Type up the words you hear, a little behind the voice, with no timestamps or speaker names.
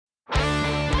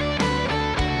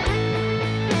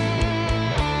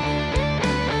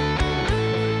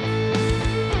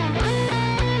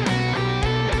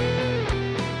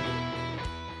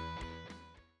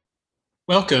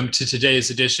Welcome to today's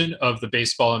edition of the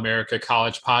Baseball America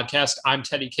College Podcast. I'm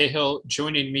Teddy Cahill.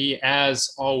 Joining me,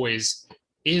 as always,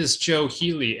 is Joe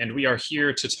Healy, and we are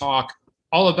here to talk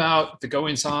all about the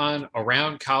goings-on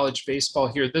around college baseball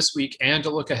here this week and to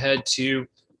look ahead to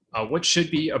what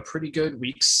should be a pretty good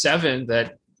Week 7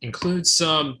 that includes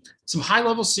some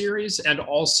high-level series and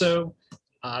also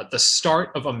the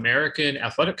start of American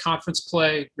Athletic Conference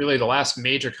play, really the last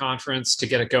major conference to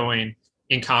get it going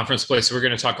in conference play. So we're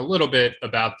going to talk a little bit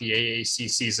about the AAC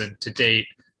season to date.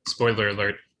 Spoiler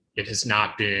alert, it has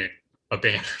not been a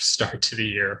banner start to the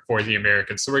year for the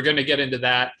Americans. So we're going to get into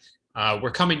that.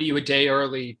 We're coming to you a day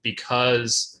early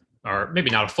because, or maybe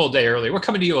not a full day early. We're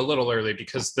coming to you a little early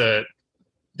because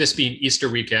this being Easter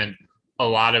weekend, a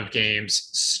lot of games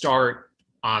start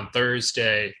on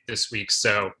Thursday this week.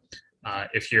 So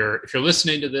if you're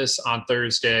listening to this on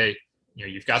Thursday,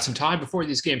 you've got some time before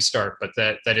these games start, but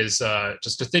that is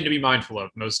just a thing to be mindful of.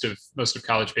 Most of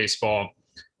college baseball,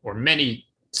 or many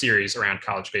series around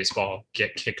college baseball,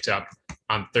 get kicked up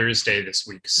on Thursday this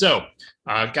week. So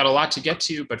I've got a lot to get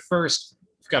to, but first,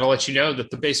 I've got to let you know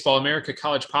that the Baseball America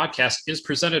College Podcast is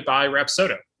presented by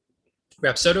Rapsodo.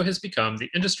 Rapsodo has become the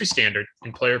industry standard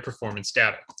in player performance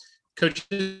data.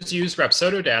 Coaches use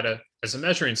Rapsodo data as a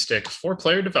measuring stick for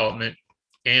player development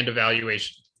and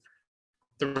evaluation.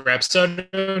 The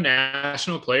Rapsodo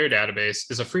National Player Database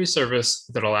is a free service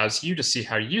that allows you to see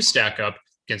how you stack up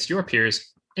against your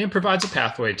peers and provides a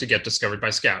pathway to get discovered by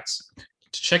scouts.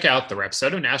 To check out the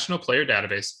Rapsodo National Player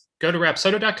Database, go to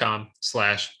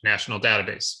rapsodo.com/national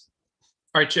database.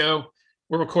 All right, Joe,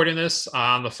 we're recording this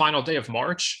on the final day of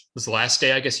March. This is the last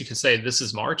day, I guess you could say this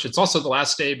is March. It's also the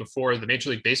last day before the Major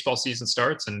League Baseball season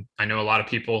starts, and I know a lot of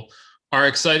people are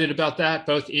excited about that,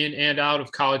 both in and out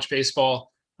of college baseball.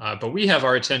 But we have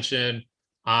our attention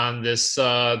on this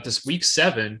Week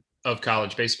 7 of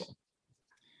college baseball.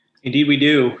 Indeed, we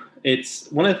do.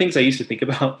 It's one of the things I used to think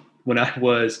about when I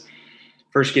was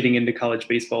first getting into college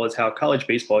baseball is how college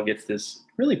baseball gets this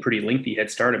really pretty lengthy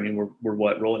head start. I mean, we're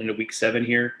rolling into Week 7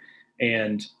 here,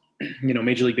 and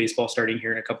Major League Baseball starting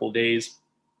here in a couple of days.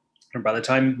 And by the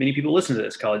time many people listen to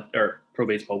this, college or pro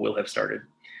baseball will have started.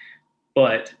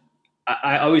 But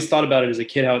I always thought about it as a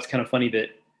kid how it's kind of funny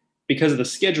that because of the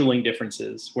scheduling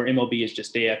differences where MLB is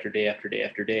just day after day after day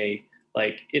after day,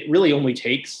 like it really only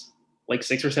takes like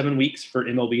 6 or 7 weeks for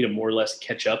MLB to more or less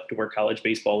catch up to where college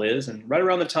baseball is. And right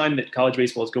around the time that college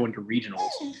baseball is going to regionals,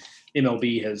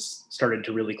 MLB has started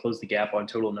to really close the gap on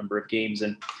total number of games.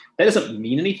 And that doesn't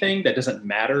mean anything. That doesn't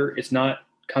matter. It's not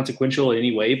consequential in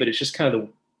any way, but it's just kind of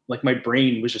my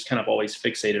brain was just kind of always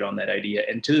fixated on that idea.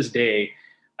 And to this day,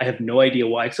 I have no idea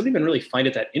why, because I don't even really find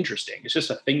it that interesting. It's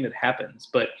just a thing that happens.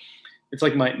 But it's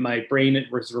like my brain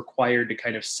was required to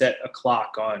kind of set a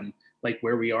clock on like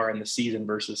where we are in the season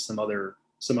versus some other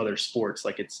sports.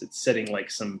 Like it's setting like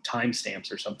some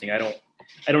timestamps or something. I don't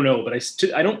know, but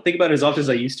I don't think about it as often as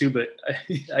I used to, but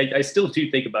I still do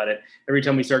think about it every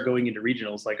time we start going into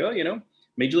regionals. Like,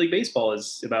 Major League Baseball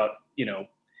is about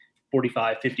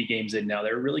 45, 50 games in now.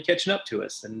 They're really catching up to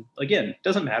us. And again, it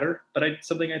doesn't matter, but it's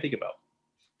something I think about.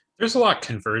 There's a lot of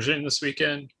conversion this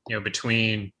weekend,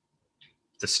 between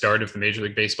the start of the Major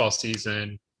League Baseball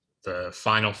season, the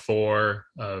Final Four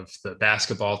of the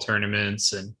basketball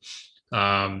tournaments, and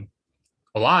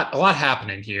a lot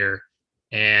happening here,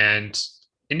 and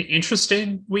an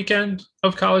interesting weekend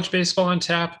of college baseball on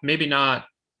tap. Maybe not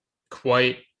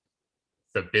quite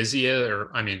the busiest,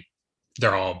 or I mean,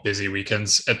 they're all busy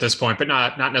weekends at this point, but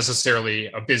not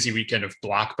necessarily a busy weekend of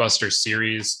blockbuster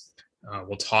series.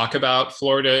 We'll talk about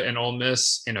Florida and Ole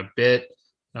Miss in a bit.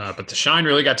 But the shine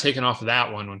really got taken off of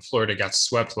that one when Florida got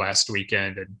swept last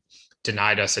weekend and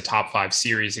denied us a top 5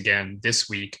 series again this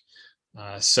week.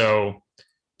 So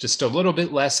just a little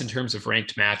bit less in terms of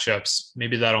ranked matchups.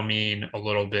 Maybe that'll mean a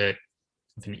little bit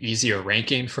of an easier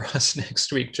ranking for us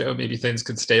next week, Joe. Maybe things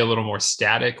could stay a little more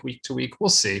static week to week. We'll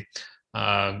see.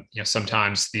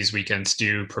 Sometimes these weekends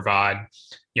do provide,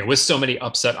 with so many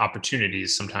upset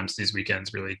opportunities, sometimes these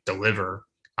weekends really deliver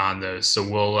on those. So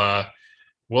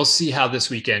we'll see how this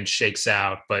weekend shakes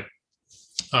out. But,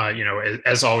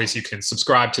 as always, you can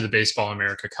subscribe to the Baseball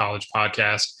America College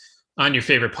Podcast on your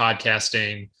favorite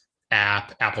podcasting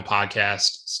app, Apple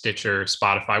Podcast, Stitcher,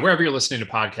 Spotify, wherever you're listening to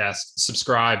podcasts.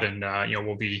 Subscribe, and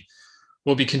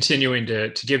we'll be continuing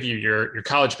to give you your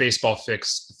college baseball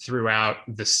fix throughout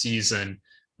the season.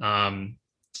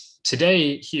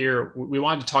 Today here, we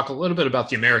wanted to talk a little bit about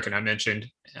the American. I mentioned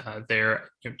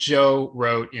Joe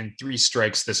wrote in 3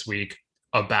 Strikes this week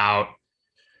about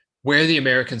where the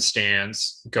American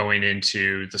stands going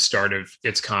into the start of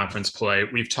its conference play.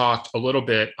 We've talked a little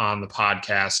bit on the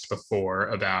podcast before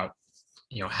about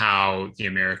how the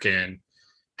American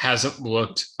hasn't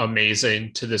looked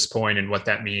amazing to this point and what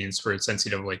that means for its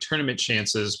NCAA tournament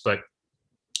chances. But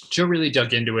Joe really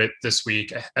dug into it this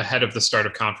week ahead of the start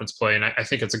of conference play, and I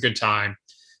think it's a good time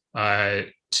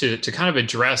to kind of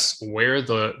address where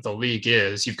the league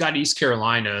is. You've got East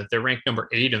Carolina; they're ranked number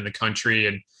 8 in the country,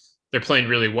 and they're playing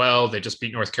really well. They just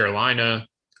beat North Carolina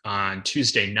on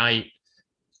Tuesday night.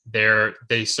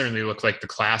 They certainly look like the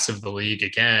class of the league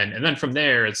again. And then from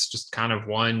there, it's just kind of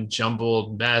one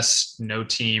jumbled mess. No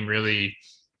team really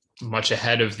much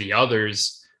ahead of the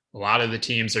others. A lot of the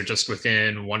teams are just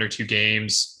within 1 or 2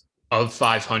 games of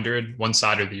 500, one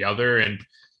side or the other. And,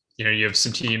 you have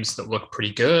some teams that look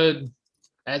pretty good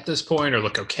at this point, or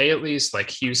look okay at least, like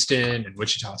Houston and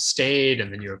Wichita State.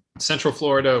 And then you have Central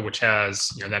Florida, which has,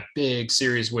 that big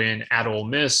series win at Ole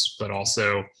Miss, but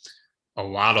also a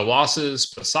lot of losses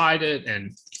beside it.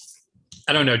 And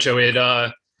I don't know, Joe,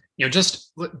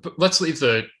 just let's leave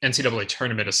the NCAA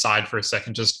tournament aside for a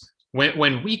second. Just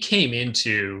when we came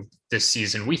into this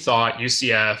season, we thought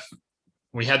UCF,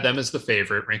 we had them as the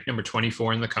favorite, ranked number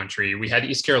 24 in the country. We had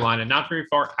East Carolina not very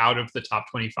far out of the top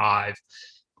 25.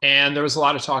 And there was a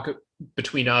lot of talk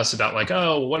between us about like,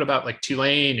 oh, what about like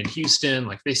Tulane and Houston?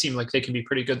 Like they seem like they can be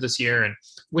pretty good this year. And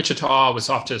Wichita was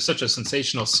off to such a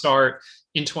sensational start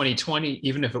in 2020,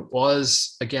 even if it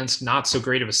was against not so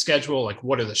great of a schedule. Like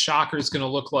what are the Shockers going to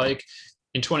look like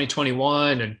in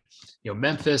 2021? And,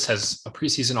 Memphis has a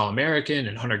preseason All-American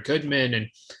and Hunter Goodman. And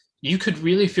you could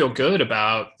really feel good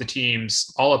about the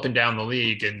teams all up and down the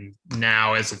league. And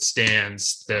now as it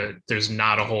stands, there's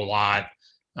not a whole lot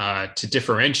to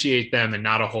differentiate them, and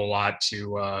not a whole lot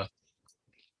to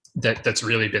that's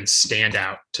really been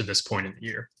standout to this point in the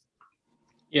year.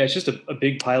 Yeah, it's just a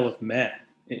big pile of meh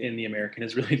in the American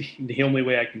is really the only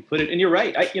way I can put it. And you're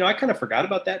right. I kind of forgot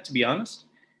about that, to be honest.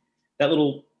 That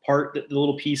little part, the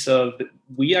little piece of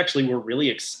we actually were really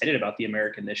excited about the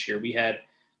American this year. We had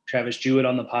Travis Jewett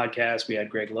on the podcast. We had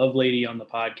Greg Lovelady on the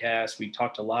podcast. We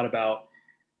talked a lot about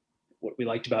what we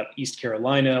liked about East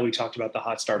Carolina. We talked about the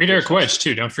hot start. Eric Wedge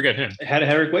too. Don't forget him. Had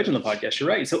Eric Wedge on the podcast. You're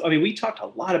right. So, we talked a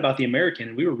lot about the American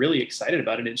and we were really excited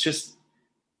about it. It's just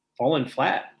fallen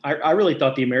flat. I really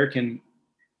thought the American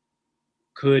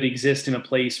could exist in a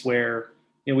place where,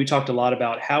 we talked a lot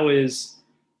about how is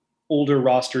older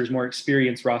rosters, more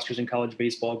experienced rosters in college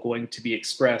baseball going to be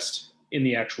expressed in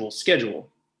the actual schedule.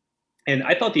 And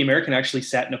I thought the American actually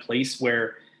sat in a place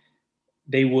where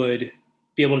they would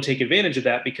be able to take advantage of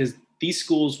that because these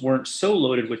schools weren't so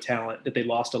loaded with talent that they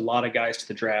lost a lot of guys to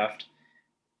the draft,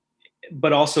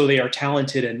 but also they are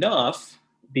talented enough,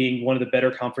 being one of the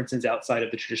better conferences outside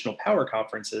of the traditional power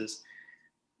conferences,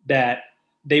 that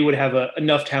they would have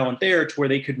enough talent there to where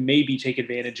they could maybe take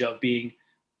advantage of being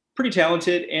pretty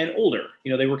talented and older.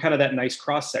 They were kind of that nice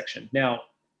cross section. Now,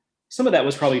 some of that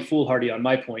was probably foolhardy on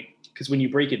my point, because when you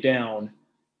break it down,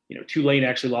 Tulane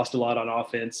actually lost a lot on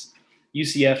offense.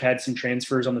 UCF had some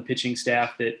transfers on the pitching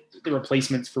staff that the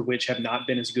replacements for which have not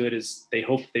been as good as they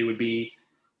hoped they would be.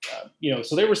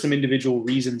 So there were some individual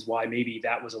reasons why maybe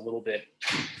that was a little bit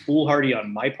foolhardy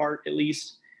on my part, at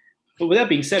least. But with that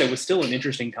being said, it was still an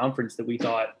interesting conference that we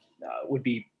thought would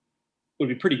be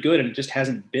pretty good, and it just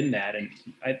hasn't been that. And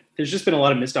there's just been a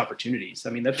lot of missed opportunities.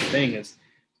 That's the thing, is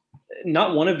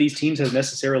not one of these teams has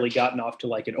necessarily gotten off to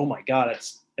like oh my God,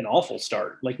 that's an awful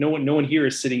start. Like no one here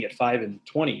is sitting at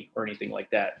 5-20 or anything like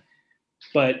that.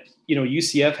 But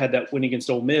UCF had that win against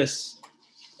Ole Miss,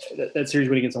 that series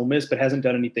win against Ole Miss, but hasn't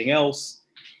done anything else.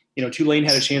 Tulane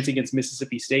had a chance against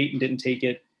Mississippi State and didn't take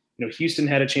it. Houston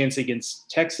had a chance against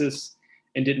Texas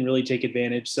and didn't really take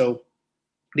advantage. So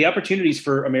the opportunities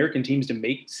for American teams to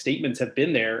make statements have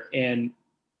been there, and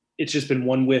it's just been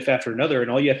one whiff after another. And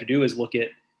all you have to do is look at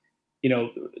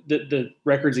the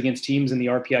records against teams in the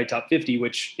RPI top 50,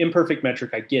 which imperfect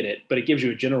metric, I get it, but it gives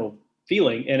you a general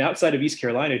feeling. And outside of East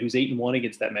Carolina, who's 8-1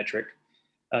 against that metric,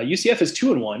 UCF is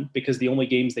 2-1 because the only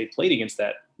games they played against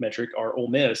that metric are Ole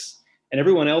Miss, and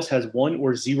everyone else has 1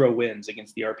 or 0 wins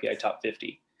against the RPI top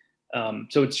 50.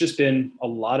 So it's just been a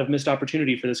lot of missed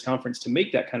opportunity for this conference to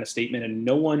make that kind of statement. And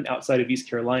no one outside of East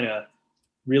Carolina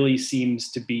really seems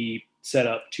to be set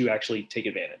up to actually take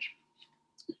advantage.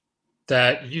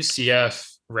 That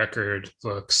UCF record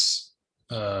looks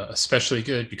especially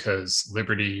good because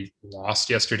Liberty lost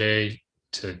yesterday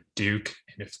to Duke.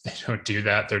 And if they don't do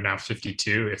that, they're now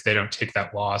 52. If they don't take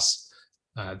that loss,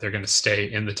 they're going to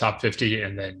stay in the top 50.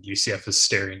 And then UCF is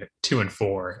staring at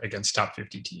 2-4 against top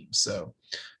 50 teams. So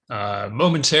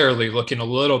momentarily looking a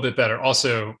little bit better.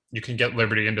 Also, you can get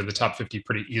Liberty into the top 50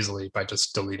 pretty easily by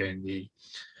just deleting the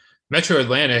Metro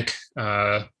Atlantic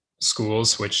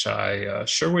schools, which I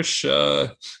sure wish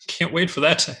can't wait for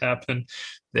that to happen.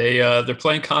 They're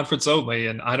playing conference only,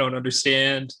 and I don't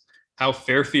understand how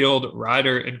Fairfield,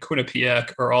 Rider, and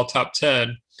Quinnipiac are all top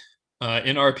 10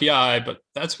 in RPI, but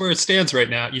that's where it stands right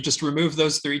now. You just remove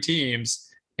those three teams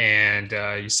and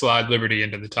you slide Liberty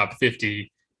into the top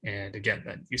 50. And again,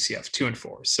 then UCF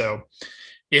 2-4. So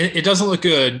it doesn't look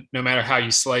good no matter how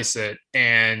you slice it.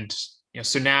 And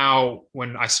so now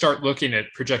when I start looking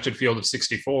at projected field of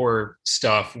 64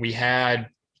 stuff, I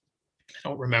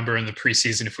don't remember in the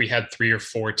preseason if we had 3 or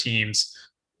 4 teams,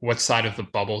 what side of the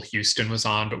bubble Houston was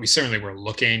on, but we certainly were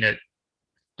looking at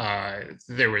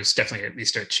there was definitely at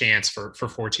least a chance for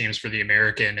 4 teams for the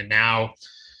American. And now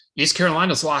East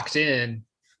Carolina's locked in.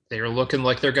 They are looking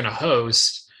like they're going to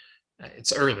host.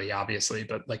 It's early, obviously,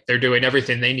 but like they're doing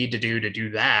everything they need to do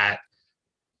that.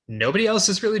 Nobody else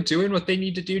is really doing what they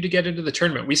need to do to get into the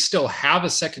tournament. We still have a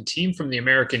second team from the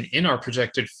American in our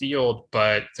projected field,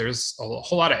 but there's a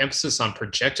whole lot of emphasis on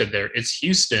projected there. It's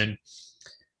Houston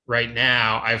right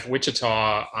now. I have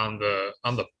Wichita on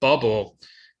the bubble.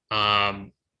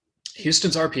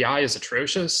 Houston's RPI is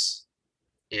atrocious.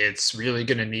 It's really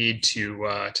going to need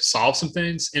to solve some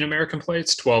things in American play.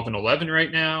 It's 12-11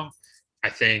 right now. I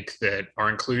think that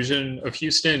our inclusion of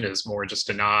Houston is more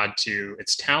just a nod to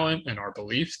its talent and our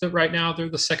belief that right now they're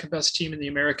the second best team in the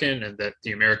American and that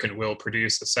the American will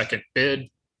produce a second bid.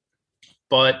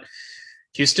 But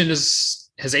Houston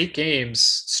has 8 games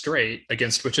straight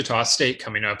against Wichita State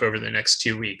coming up over the next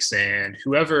 2 weeks. And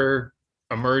whoever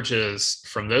emerges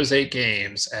from those 8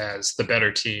 games as the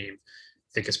better team, I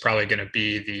think is probably going to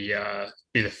be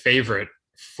the favorite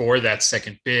for that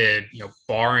second bid,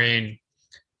 barring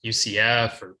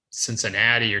UCF or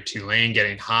Cincinnati or Tulane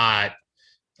getting hot.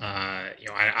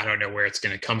 I don't know where it's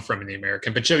going to come from in the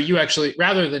American. But Joe, you actually,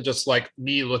 rather than just like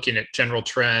me looking at general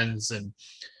trends and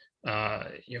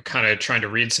kind of trying to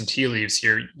read some tea leaves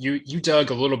here, you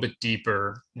dug a little bit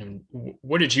deeper. And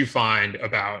what did you find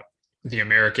about the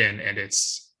American and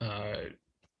its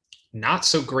not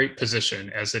so great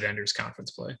position as it enters conference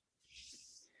play?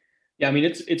 Yeah, I mean,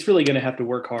 it's really going to have to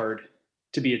work hard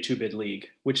to be a 2-bid league,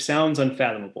 which sounds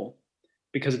unfathomable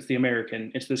because it's the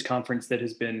American. It's this conference that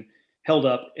has been held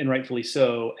up, and rightfully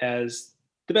so, as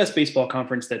the best baseball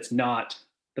conference that's not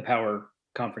the power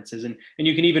conferences. And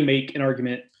you can even make an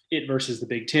argument it versus the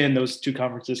Big Ten, those 2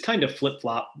 conferences kind of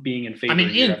flip-flop being in favor. I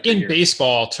mean, in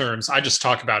baseball terms, I just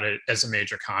talk about it as a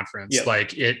major conference. Yep.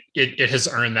 Like it has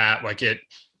earned that. Like it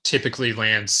typically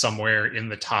lands somewhere in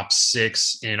the top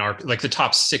 6 in the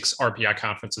top 6 RPI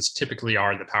conferences typically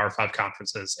are the Power 5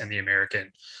 conferences and the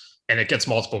American, and it gets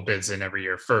multiple bids in every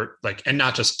year for and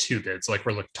not just 2 bids. Like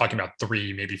we're talking about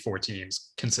 3, maybe 4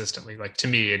 teams consistently. Like to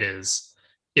me, it is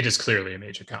clearly a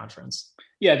major conference.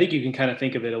 Yeah, I think you can kind of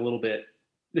think of it a little bit.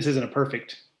 This isn't a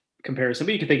perfect comparison,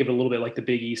 but you can think of it a little bit like the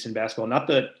Big East in basketball, not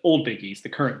the old Big East, the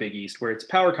current Big East, where it's a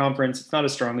power conference. It's not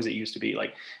as strong as it used to be,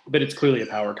 but it's clearly a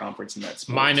power conference in that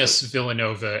sport. Minus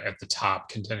Villanova at the top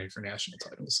contending for national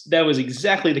titles. That was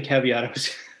exactly the caveat I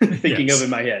was thinking of in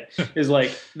my head. Is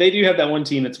they do have that one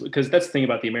team because that's the thing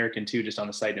about the American too, just on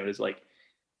a side note, is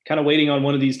kind of waiting on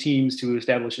one of these teams to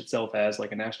establish itself as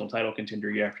a national title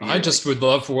contender year after year. I just would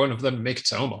love for one of them to make it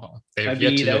to Omaha. They've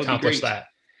yet to accomplish that.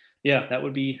 Yeah, that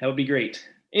would be great.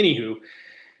 Anywho,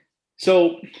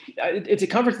 so it's a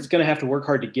conference that's going to have to work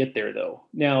hard to get there, though.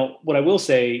 Now, what I will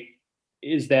say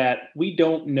is that we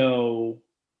don't know,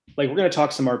 we're going to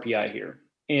talk some RPI here.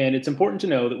 And it's important to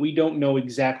know that we don't know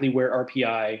exactly where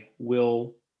RPI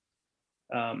will,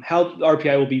 how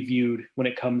RPI will be viewed when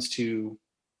it comes to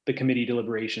the committee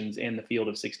deliberations and the field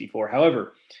of 64.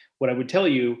 However, what I would tell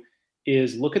you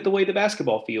is look at the way the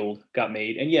basketball field got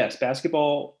made. And yes,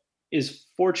 basketball is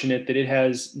fortunate that it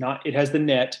has the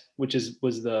net, which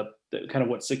was the kind of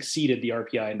what succeeded the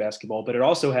RPI in basketball, but it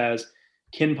also has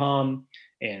KenPom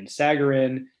and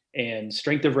Sagarin and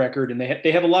strength of record. And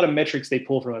they have a lot of metrics they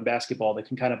pull from a basketball that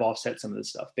can kind of offset some of this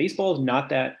stuff. Baseball is not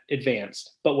that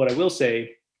advanced, but what I will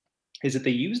say is that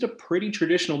they used a pretty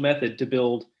traditional method to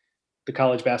build the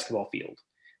college basketball field.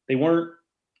 They weren't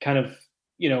kind of,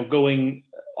 going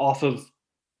off of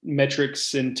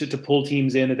metrics and to pull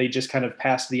teams in that they just kind of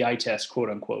passed the eye test, quote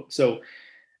unquote. So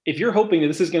if you're hoping that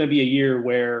this is going to be a year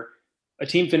where a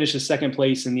team finishes second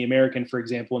place in the American, for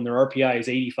example, and their RPI is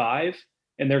 85,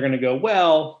 and they're going to go,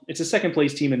 well, it's a second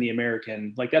place team in the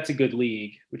American, that's a good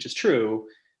league, which is true.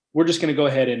 We're just going to go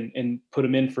ahead and put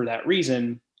them in for that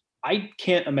reason. I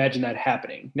can't imagine that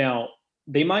happening. Now,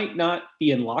 they might not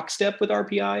be in lockstep with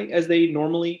RPI as they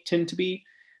normally tend to be,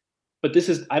 but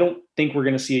I don't think we're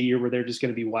going to see a year where they're just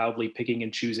going to be wildly picking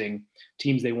and choosing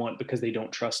teams they want because they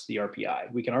don't trust the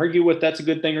RPI. We can argue if that's a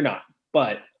good thing or not,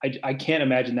 but I can't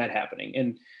imagine that happening.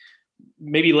 And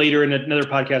maybe later in another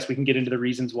podcast, we can get into the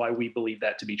reasons why we believe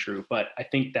that to be true. But I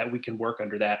think that we can work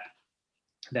under that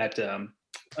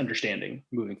understanding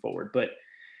moving forward. But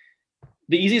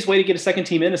the easiest way to get a second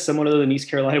team in is someone other than East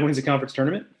Carolina wins a conference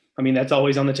tournament. I mean, that's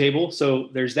always on the table. So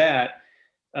there's that.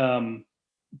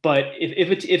 But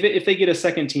if they get a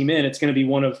second team in, it's going to be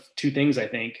one of two things, I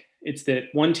think. It's that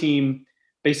one team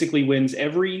basically wins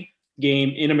every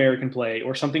game in American play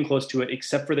or something close to it,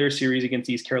 except for their series against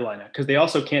East Carolina, because they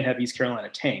also can't have East Carolina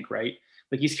tank, right?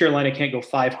 Like East Carolina can't go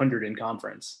 500 in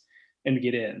conference and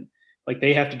get in. Like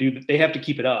they have to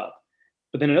keep it up.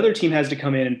 But then another team has to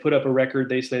come in and put up a record.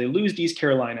 They say they lose to East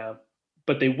Carolina,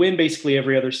 but they win basically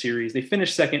every other series. They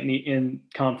finish second in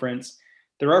conference.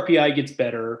 Their RPI gets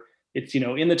better. It's,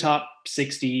 in the top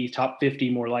 60, top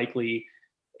 50 more likely.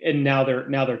 And now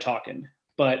they're talking.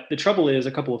 But the trouble is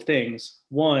a couple of things.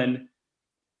 One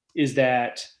is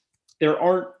that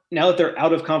now that they're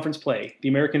out of conference play, the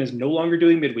American is no longer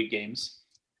doing midweek games.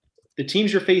 The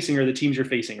teams you're facing are the teams you're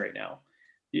facing right now.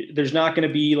 There's not going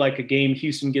to be like a game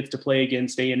Houston gets to play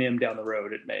against A&M down the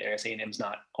road. I guess A&M's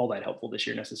not all that helpful this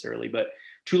year necessarily, but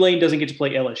Tulane doesn't get to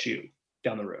play LSU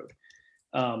down the road.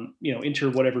 Enter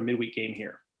whatever midweek game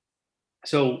here.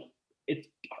 So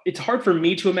it's hard for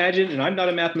me to imagine, and I'm not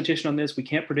a mathematician on this. We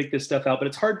can't predict this stuff out, but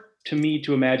it's hard to me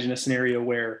to imagine a scenario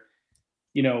where,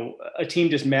 a team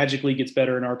just magically gets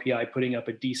better in RPI, putting up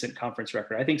a decent conference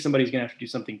record. I think somebody's going to have to do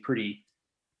something pretty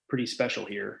special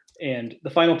here. And the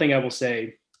final thing I will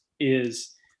say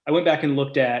is I went back and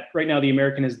looked at, right now the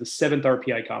American is the 7th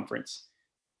RPI conference,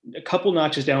 a couple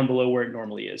notches down below where it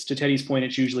normally is. To Teddy's point,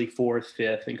 it's usually 4th,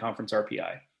 5th in conference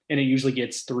RPI, and it usually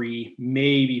gets 3,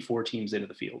 maybe 4 teams into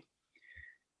the field.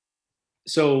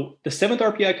 So the 7th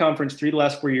RPI conference, 3 of the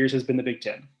last 4 years, has been the Big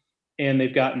Ten. And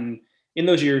they've gotten, in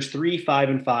those years, 3, 5,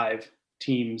 and 5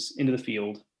 teams into the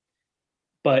field.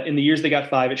 But in the years they got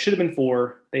 5, it should have been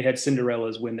 4. They had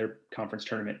Cinderellas win their conference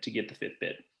tournament to get the 5th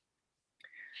bid.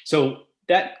 So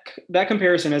that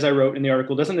comparison, as I wrote in the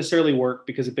article, doesn't necessarily work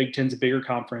because the Big Ten's a bigger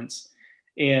conference.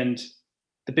 And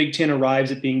the Big Ten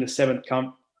arrives at being the 7th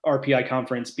RPI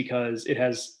conference because it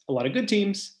has a lot of good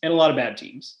teams and a lot of bad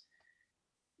teams.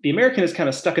 The American is kind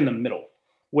of stuck in the middle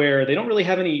where they don't really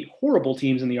have any horrible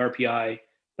teams in the RPI,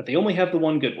 but they only have the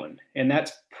one good one. And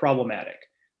that's problematic.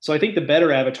 So I think the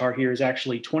better avatar here is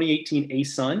actually 2018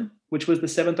 ASUN, which was the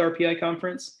 7th RPI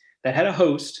conference that had a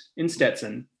host in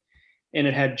Stetson, and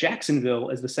it had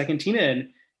Jacksonville as the second team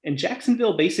in. And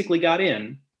Jacksonville basically got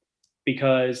in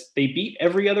because they beat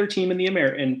every other team in the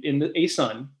in the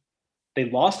ASUN. They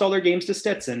lost all their games to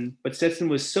Stetson, but Stetson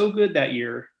was so good that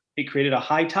year, it created a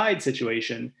high tide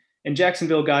situation, and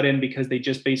Jacksonville got in because they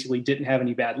just basically didn't have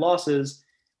any bad losses,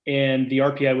 and the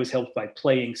RPI was helped by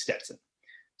playing Stetson.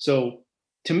 So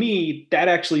to me, that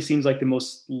actually seems like the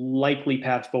most likely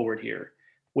path forward here,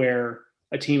 where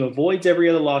a team avoids every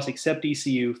other loss except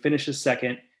ECU, finishes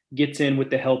second, gets in with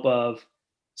the help of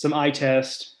some eye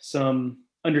test, some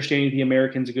understanding the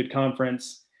American's a good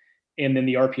conference, and then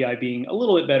the RPI being a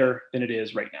little bit better than it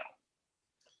is right now.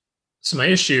 So my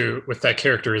issue with that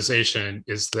characterization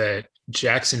is that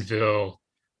Jacksonville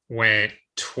went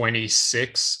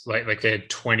 26, like they had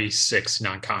 26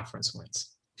 non-conference wins.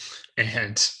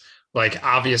 And like,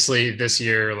 obviously this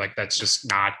year, like that's just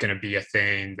not going to be a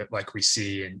thing that like we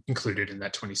see, and included in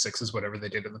that 26 is whatever they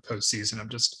did in the postseason. I'm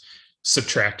just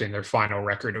subtracting their final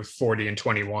record of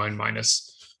 40-21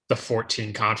 minus the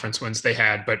 14 conference wins they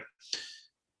had. But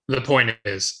the point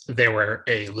is they were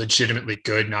a legitimately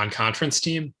good non-conference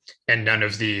team, and none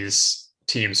of these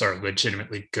teams are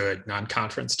legitimately good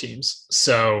non-conference teams.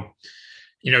 So,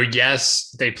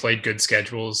 yes, they played good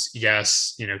schedules.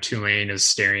 Yes, Tulane is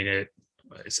staring at,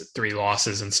 3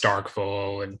 losses in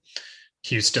Starkville, and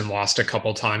Houston lost a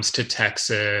couple times to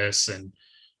Texas, and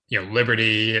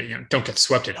Liberty, don't get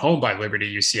swept at home by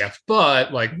Liberty, UCF,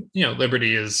 but like,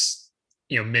 Liberty is,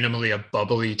 minimally a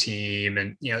bubbly team.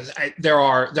 And, there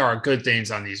are good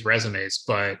things on these resumes,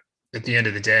 but at the end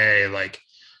of the day, like,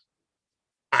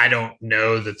 I don't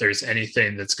know that there's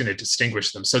anything that's going to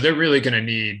distinguish them. So they're really going to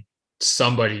need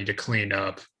somebody to clean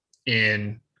up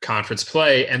in conference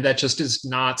play. And that just is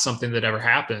not something that ever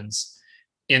happens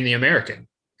in the American.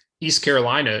 East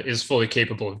Carolina is fully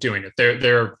capable of doing it.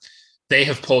 They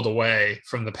have pulled away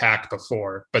from the pack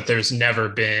before, but there's never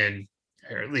been,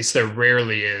 or at least there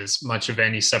rarely is, much of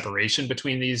any separation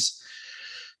between these.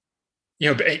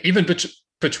 Even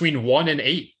between 1 and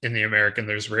 8 in the American,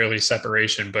 there's rarely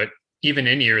separation. But even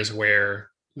in years where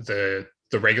the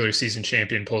regular season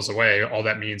champion pulls away, all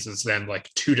that means is then like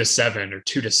 2-7 or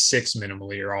 2-6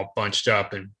 minimally are all bunched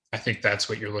up and I think that's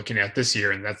what you're looking at this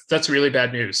year, and that's really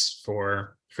bad news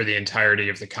for the entirety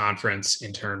of the conference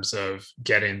in terms of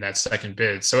getting that second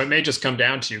bid. So it may just come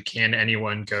down to, can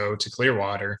anyone go to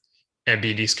Clearwater and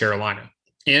beat East Carolina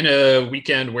in a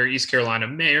weekend where East Carolina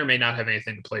may or may not have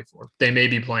anything to play for? They may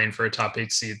be playing for a top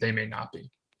 8 seed, they may not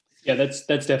be. Yeah, that's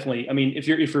definitely. I mean, if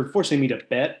you're forcing me to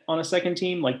bet on a second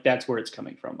team, like that's where it's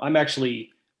coming from. I'm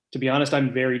actually, to be honest,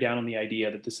 I'm very down on the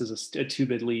idea that this is a two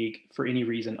bid league for any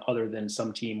reason other than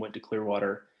some team went to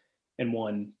Clearwater and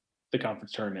won the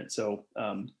conference tournament. So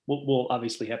we'll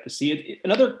obviously have to see it.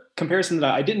 Another comparison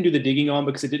that I didn't do the digging on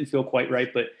because it didn't feel quite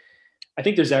right, but I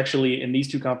think there's actually, and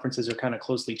these two conferences are kind of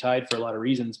closely tied for a lot of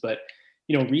reasons, but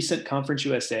recent Conference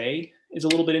USA is a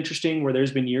little bit interesting where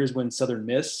there's been years when Southern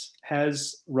Miss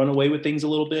has run away with things a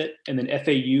little bit, and then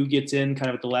FAU gets in kind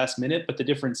of at the last minute. But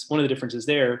one of the differences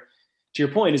there, to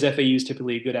your point, is FAU is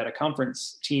typically a good out of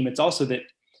conference team. It's also that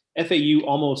FAU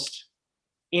almost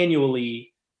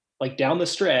annually, like down the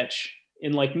stretch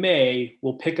in like May,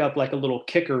 will pick up like a little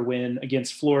kicker win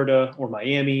against Florida or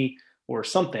Miami or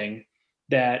something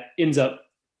that ends up,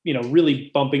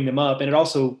 really bumping them up. And it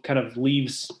also kind of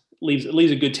leaves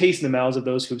a good taste in the mouths of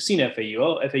those who've seen FAU.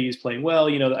 Oh, FAU is playing well.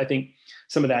 I think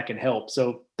some of that can help.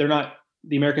 So the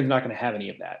Americans not going to have any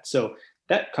of that. So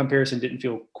that comparison didn't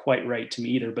feel quite right to me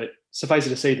either, but suffice it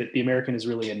to say that the American is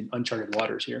really in uncharted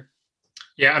waters here.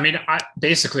 Yeah, I mean, I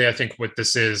think what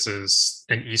this is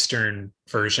an Eastern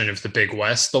version of the Big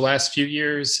West the last few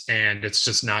years, and it's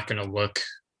just not going to look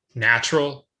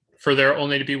natural for there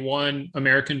only to be one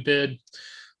American bid.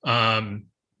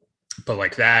 But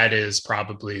like that is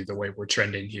probably the way we're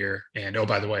trending here. And oh,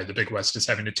 by the way, the Big West is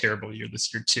having a terrible year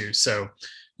this year too. So,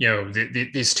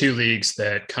 these two leagues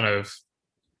that kind of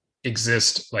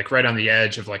exist like right on the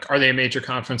edge of like, are they a major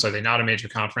conference? Are they not a major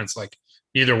conference? Like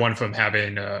neither one of them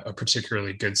having a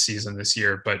particularly good season this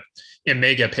year, but it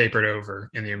may get papered over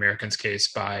in the Americans'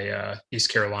 case by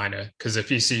East Carolina. Because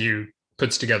if ECU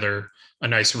puts together a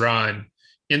nice run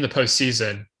in the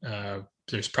postseason,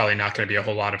 there's probably not going to be a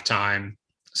whole lot of time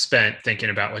spent thinking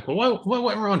about like, well, what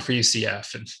went wrong for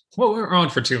UCF and what went wrong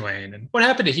for Tulane and what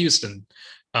happened to Houston?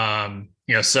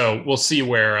 So we'll see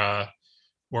where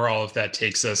all of that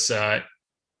takes us.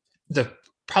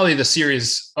 Probably the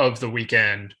series of the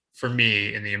weekend for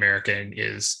me in the American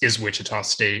is Wichita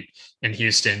State and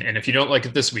Houston. And if you don't like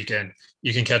it this weekend,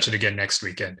 you can catch it again next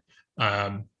weekend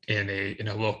in a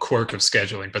little quirk of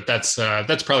scheduling. But that's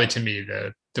probably to me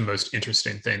the most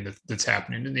interesting thing that's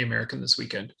happening in the American this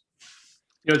weekend.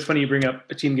 It's funny you bring up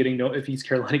a team getting if East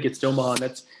Carolina gets to Omaha.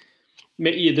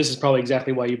 This is probably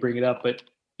exactly why you bring it up. But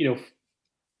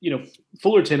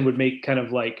Fullerton would make kind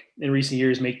of like in recent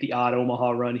years make the odd Omaha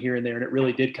run here and there, and it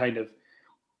really did kind of,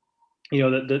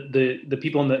 the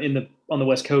people on the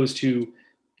West Coast who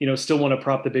still want to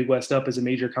prop the Big West up as a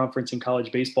major conference in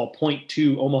college baseball point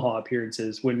to Omaha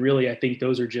appearances when really I think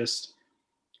those are just,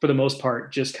 for the most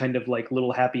part, just kind of like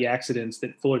little happy accidents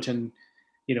that Fullerton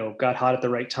got hot at the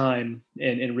right time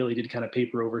and really did kind of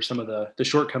paper over some of the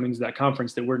shortcomings of that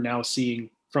conference that we're now seeing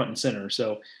front and center.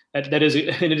 So that is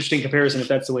an interesting comparison if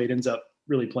that's the way it ends up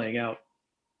really playing out.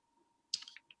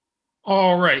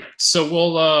 All right. So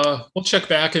we'll check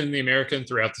back in the American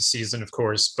throughout the season, of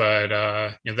course, but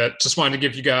that just wanted to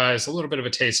give you guys a little bit of a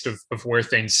taste of where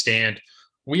things stand.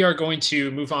 We are going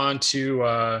to move on to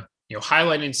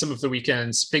highlighting some of the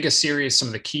weekend's biggest series, some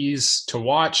of the keys to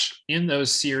watch in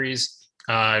those series.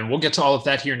 And we'll get to all of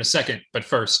that here in a second. But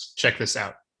first, check this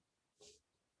out.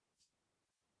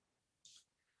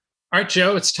 All right,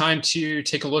 Joe, it's time to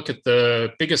take a look at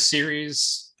the biggest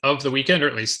series of the weekend, or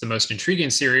at least the most intriguing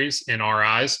series in our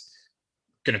eyes.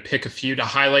 Going to pick a few to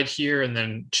highlight here, and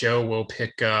then Joe will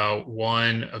pick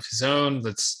one of his own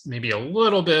that's maybe a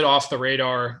little bit off the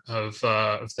radar of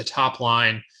the top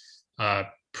line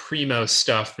primo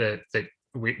stuff that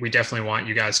we definitely want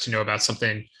you guys to know about,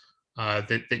 something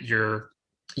that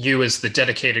you as the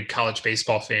dedicated college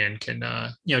baseball fan can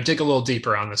dig a little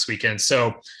deeper on this weekend.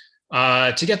 So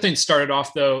to get things started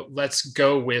off, though, let's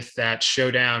go with that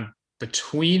showdown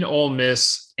between Ole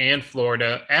Miss and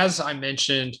Florida. As I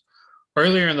mentioned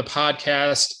earlier in the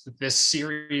podcast, this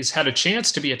series had a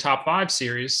chance to be a top 5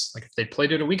 series. Like if they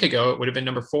played it a week ago, it would have been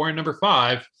number 4 and number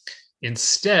 5.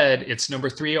 Instead, it's number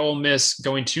 3 Ole Miss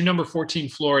going to number 14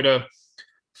 Florida.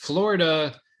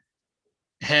 Florida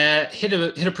had hit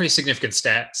a pretty significant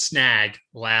snag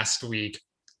last week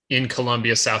in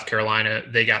Columbia, South Carolina.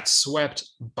 They got swept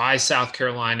by South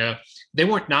Carolina. They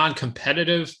weren't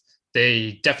non-competitive.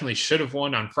 They definitely should have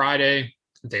won on Friday.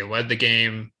 They led the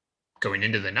game going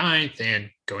into the 9th and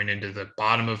going into the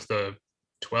bottom of the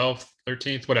 12th,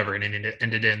 13th, whatever it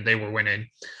ended in. They were winning.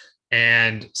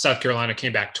 And South Carolina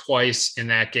came back twice in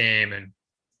that game and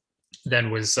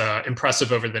then was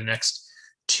impressive over the next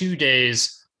 2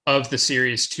 days of the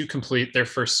series to complete their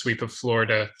first sweep of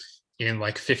Florida in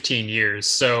like 15 years.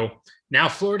 So now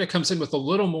Florida comes in with a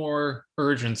little more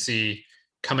urgency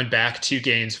coming back to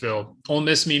Gainesville. Ole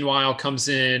Miss, meanwhile, comes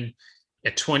in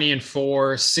at 20-4,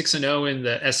 6-0 in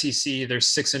the SEC. They're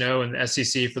 6-0 in the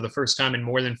SEC for the first time in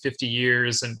more than 50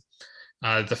 years. And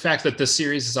the fact that this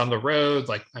series is on the road,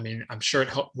 I'm sure it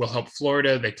will help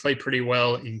Florida. They play pretty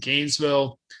well in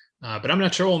Gainesville, but I'm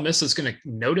not sure Ole Miss is going to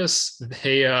notice.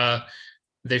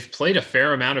 They've played a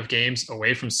fair amount of games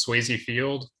away from Swayze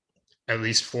Field, at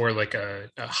least for like a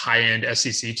high-end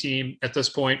SEC team at this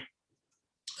point.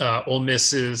 Ole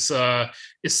Miss is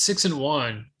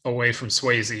 6-1 away from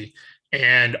Swayze,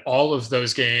 and all of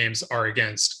those games are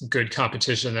against good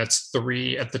competition. That's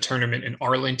 3 at the tournament in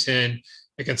Arlington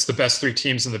against the best 3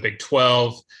 teams in the Big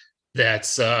 12.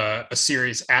 That's a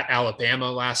series at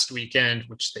Alabama last weekend,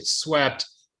 which they swept,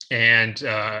 and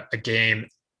a game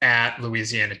at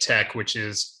Louisiana Tech, which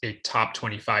is a top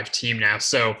 25 team now.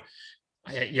 So,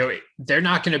 they're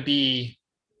not going to be,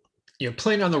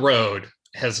 playing on the road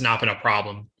has not been a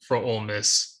problem for Ole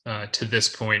Miss to this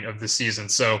point of the season.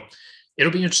 So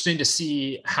it'll be interesting to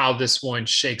see how this one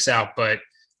shakes out. But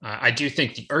I do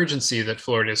think the urgency that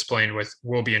Florida is playing with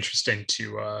will be interesting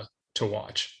to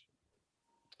watch.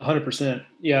 100%.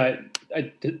 Yeah,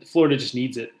 Florida just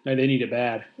needs it. They need it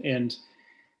bad. And,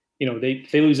 they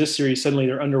lose this series, suddenly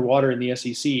they're underwater in the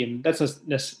SEC. And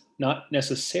that's not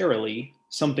necessarily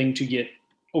something to get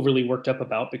overly worked up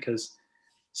about, because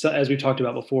as we've talked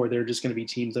about before, there are just going to be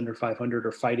teams under 500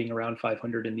 or fighting around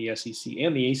 500 in the SEC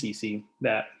and the ACC.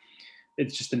 That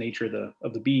it's just the nature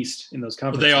of the beast in those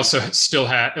conferences. They also still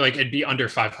have, it'd be under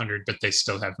 500, but they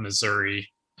still have Missouri,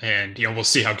 and we'll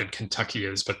see how good Kentucky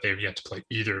is, but they've yet to play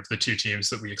either of the 2 teams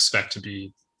that we expect to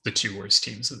be the 2 worst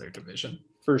teams in their division.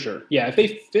 For sure. Yeah, if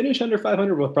they finish under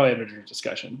 500, we'll probably have a different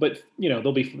discussion. But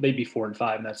they'd be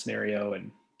 4-5 in that scenario,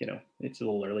 and it's a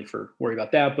little early for worry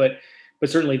about that. But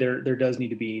certainly there does need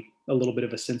to be a little bit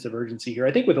of a sense of urgency here.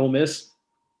 I think with Ole Miss,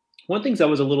 one of the things I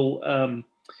was a little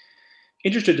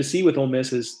interested to see with Ole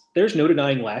Miss is there's no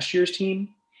denying last year's team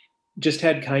just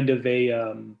had kind of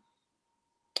a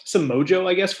some mojo,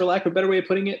 I guess, for lack of a better way of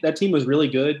putting it. That team was really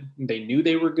good. They knew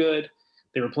they were good.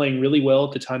 They were playing really well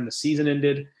at the time the season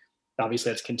ended.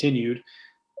 Obviously, that's continued.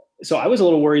 So I was a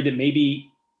little worried that maybe,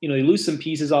 they lose some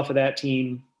pieces off of that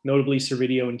team, notably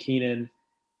Servideo and Keenan.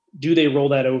 Do they roll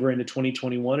that over into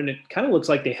 2021? And it kind of looks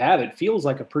like they have. It feels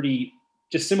like a pretty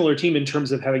just similar team in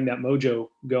terms of having that mojo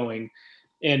going.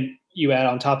 And you add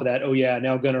on top of that,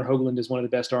 now Gunnar Hoagland is one of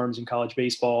the best arms in college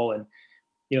baseball. And,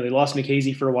 they lost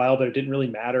Nikhazy for a while, but it didn't really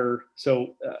matter.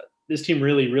 So this team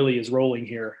really, really is rolling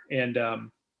here, and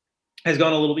has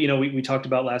gone a little, we talked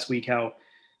about last week how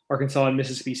Arkansas and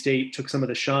Mississippi State took some of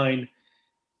the shine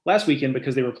last weekend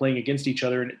because they were playing against each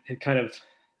other, and it kind of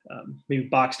maybe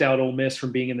boxed out Ole Miss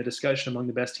from being in the discussion among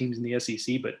the best teams in the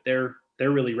SEC, but they're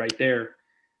really right there.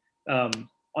 On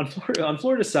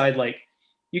Florida's side,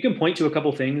 you can point to a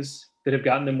couple things that have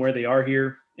gotten them where they are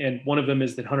here, and one of them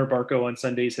is that Hunter Barco on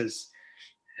Sundays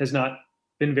has not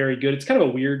been very good. It's kind of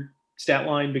a weird stat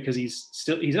line because he's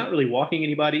not really walking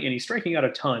anybody, and he's striking out a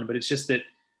ton, but it's just that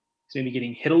he's maybe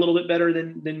getting hit a little bit better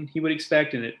than he would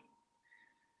expect, and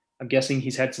I'm guessing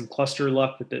he's had some cluster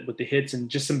luck with the hits and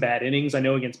just some bad innings. I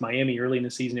know against Miami early in the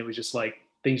season, it was just like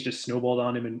things just snowballed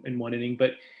on him in one inning.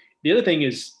 But the other thing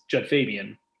is Judd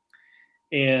Fabian,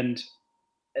 and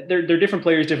they're different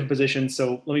players, different positions.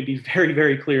 So let me be very,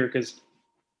 very clear, because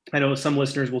I know some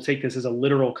listeners will take this as a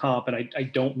literal comp, and I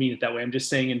don't mean it that way. I'm just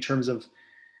saying in terms of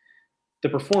the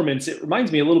performance, it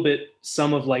reminds me a little bit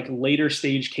some of later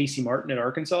stage Casey Martin at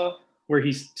Arkansas, where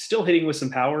he's still hitting with some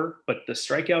power, but the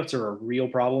strikeouts are a real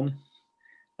problem.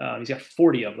 He's got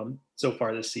 40 of them so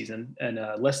far this season, and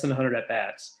less than 100 at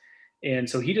bats. And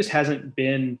so he just hasn't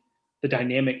been the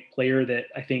dynamic player that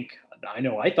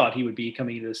I thought he would be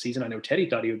coming into the season. I know Teddy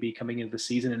thought he would be coming into the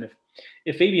season. And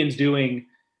if Fabian's doing,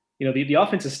 the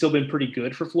offense has still been pretty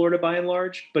good for Florida by and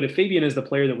large, but if Fabian is the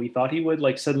player that we thought he would,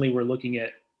 suddenly we're looking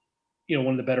at, one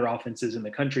of the better offenses in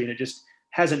the country. And it just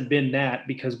hasn't been that,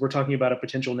 because we're talking about a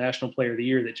potential national player of the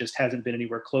year that just hasn't been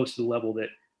anywhere close to the level that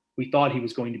we thought he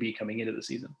was going to be coming into the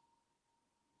season.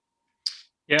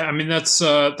 Yeah,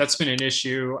 that's been an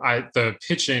issue. The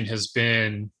pitching has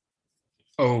been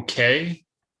okay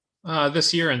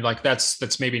this year, and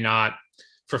that's maybe not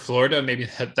for Florida. Maybe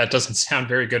that doesn't sound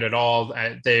very good at all.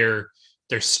 Their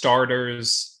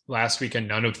starters last weekend,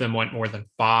 none of them went more than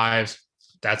 5.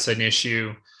 That's an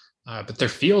issue. But their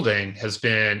fielding has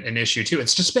been an issue too.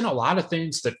 It's just been a lot of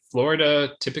things that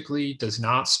Florida typically does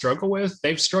not struggle with.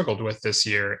 They've struggled with this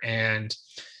year, and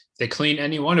they clean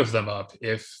any one of them up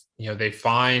if they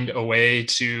find a way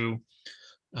to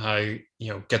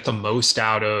get the most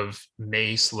out of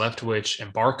Mace, Leftwich,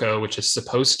 and Barco, which is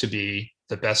supposed to be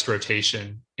the best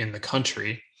rotation in the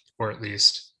country, or at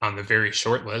least on the very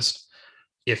short list.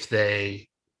 If they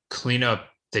clean up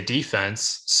the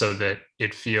defense so that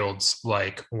it feels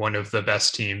like one of the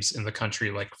best teams in the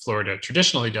country, like Florida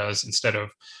traditionally does, instead of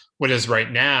what is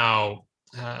right now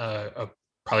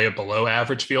probably a below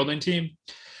average fielding team.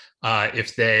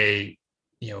 If they,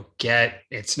 get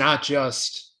it's not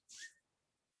just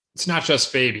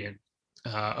Fabian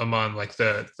among like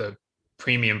the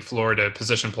premium Florida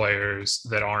position players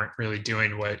that aren't really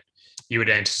doing what you would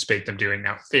anticipate them doing.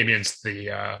 Now, Fabian's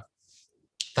the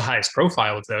highest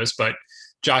profile of those, but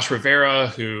Josh Rivera,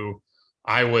 who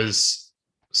I was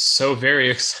so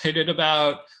very excited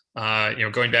about,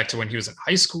 going back to when he was in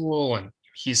high school, and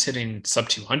he's hitting sub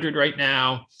 200 right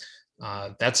now.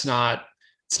 It's not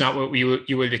what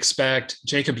you would expect.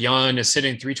 Jacob Young is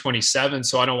sitting 327,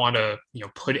 so I don't want to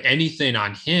put anything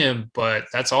on him, but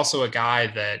that's also a guy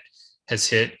that has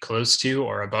hit close to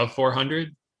or above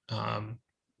 400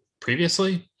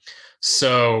 previously.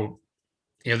 So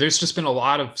there's just been a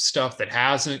lot of stuff that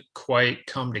hasn't quite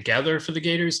come together for the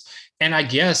Gators. And I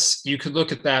guess you could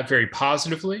look at that very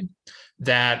positively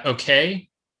that, okay,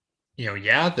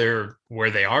 yeah, they're where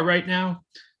they are right now.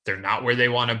 They're not where they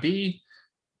want to be,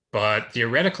 but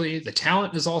theoretically the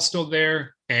talent is all still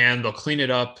there, and they'll clean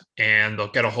it up and they'll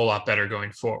get a whole lot better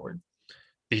going forward,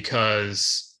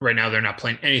 because right now they're not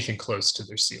playing anything close to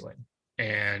their ceiling.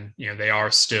 And, they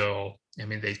are still,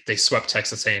 they swept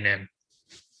Texas A&M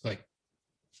like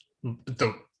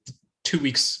the 2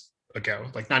 weeks ago,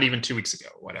 like not even 2 weeks ago,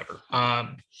 whatever.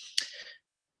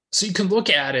 So you can look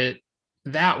at it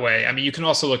that way. You can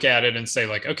also look at it and say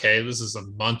like, okay, this is a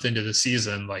month into the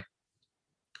season. Like,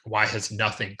 why has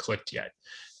nothing clicked yet?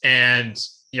 And,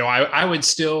 I would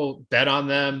still bet on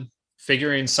them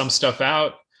figuring some stuff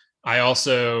out. I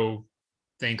also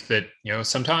think that,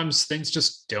 sometimes things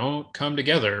just don't come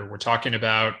together. We're talking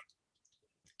about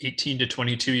 18 to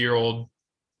 22-year-old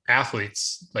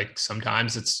athletes. Like,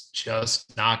 sometimes it's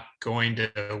just not going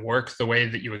to work the way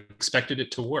that you expected it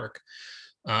to work.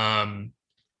 And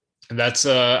that's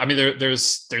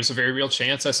there's a very real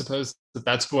chance, I suppose, that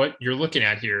that's what you're looking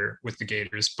at here with the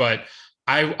Gators. But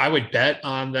I would bet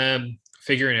on them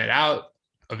figuring it out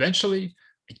eventually.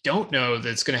 I don't know that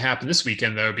it's going to happen this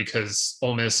weekend, though, because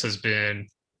Ole Miss has been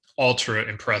ultra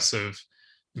impressive.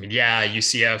 Yeah,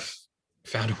 UCF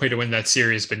found a way to win that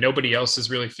series, but nobody else has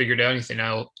really figured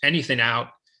out anything out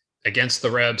against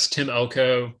the Rebs. Tim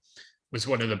Elko was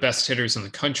one of the best hitters in the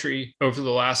country over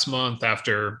the last month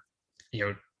after,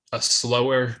 a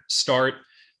slower start.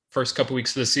 First couple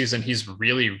weeks of the season, he's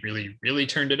really, really, really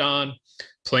turned it on,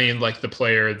 playing like the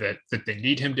player that they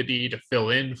need him to be to fill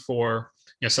in for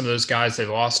some of those guys they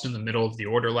lost in the middle of the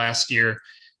order last year.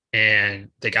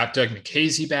 And they got Doug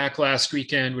Nikhazy back last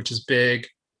weekend, which is big.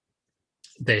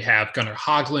 They have Gunnar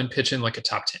Hoglund pitching like a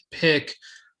top 10 pick.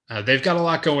 They've got a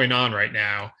lot going on right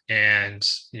now, and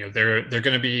they're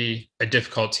going to be a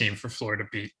difficult team for Florida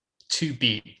to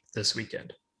beat this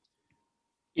weekend.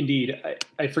 Indeed.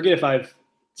 I forget if I've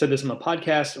said this on the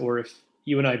podcast or if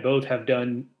you and I both have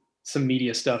done some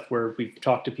media stuff where we've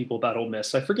talked to people about Ole Miss.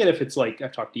 So I forget if it's like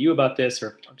I've talked to you about this or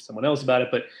I've talked to someone else about it,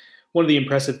 but one of the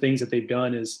impressive things that they've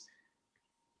done is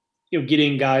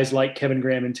getting guys like Kevin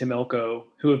Graham and Tim Elko,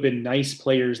 who have been nice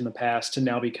players in the past, to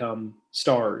now become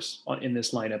stars in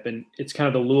this lineup. And it's kind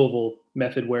of the Louisville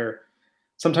method, where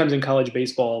sometimes in college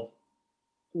baseball,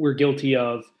 we're guilty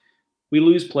of, we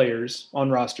lose players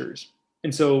on rosters.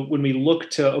 And so when we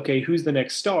look to, okay, who's the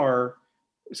next star,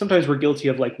 sometimes we're guilty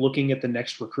of like looking at the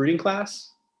next recruiting class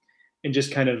and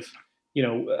just kind of,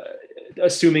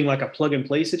 assuming like a plug and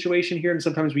play situation here. And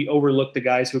sometimes we overlook the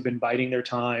guys who have been biding their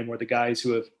time, or the guys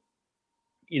who have,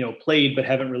 played but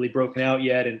haven't really broken out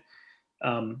yet. And,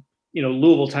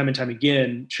 Louisville time and time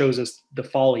again shows us the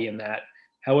folly in that.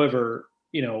 However,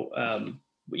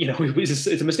 it's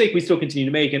a mistake we still continue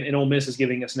to make. And Ole Miss is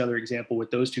giving us another example with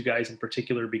those two guys in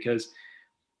particular, because,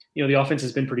 the offense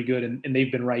has been pretty good, and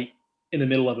they've been right in the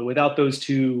middle of it. Without those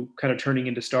two kind of turning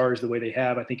into stars the way they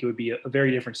have, I think it would be a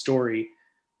very different story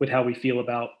with how we feel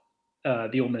about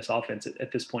the Ole Miss offense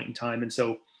at this point in time. And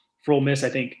so for Ole Miss, I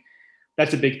think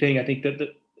that's a big thing. I think that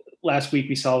last week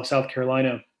we saw South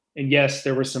Carolina, and yes,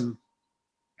 they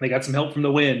got some help from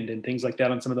the wind and things like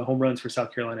that on some of the home runs for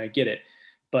South Carolina. I get it.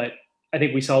 But I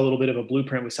think we saw a little bit of a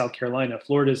blueprint with South Carolina.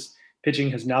 Florida's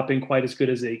Pitching has not been quite as good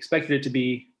as they expected it to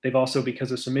be. They've also,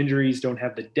 because of some injuries, don't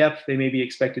have the depth they may be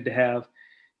expected to have.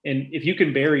 And if you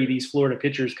can bury these Florida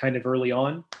pitchers kind of early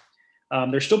on,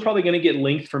 they're still probably going to get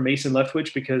length from Mason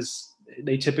Leftwich because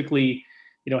they typically,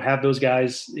 have those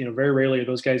guys, very rarely are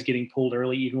those guys getting pulled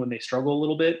early, even when they struggle a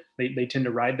little bit. They tend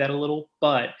to ride that a little.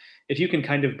 But if you can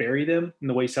kind of bury them in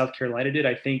the way South Carolina did,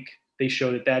 I think they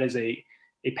show that is a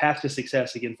path to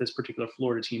success against this particular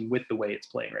Florida team with the way it's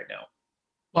playing right now.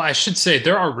 Well, I should say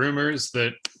there are rumors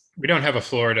that we don't have a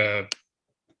Florida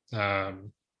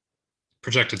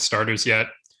projected starters yet.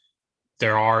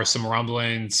 There are some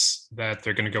rumblings that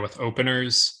they're going to go with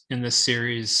openers in this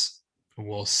series.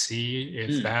 We'll see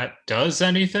if that does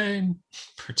anything,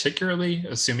 particularly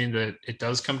assuming that it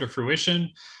does come to fruition.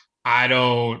 I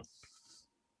don't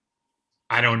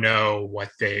know what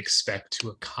they expect to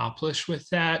accomplish with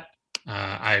that.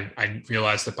 I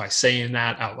realize that by saying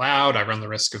that out loud, I run the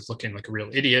risk of looking like a real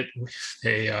idiot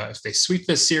if they sweep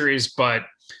this series. But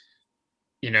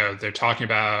they're talking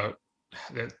about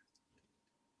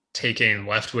taking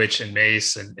Leftwich and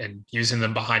Mace and using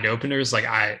them behind openers. Like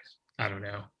I don't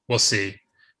know. We'll see.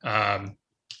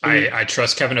 I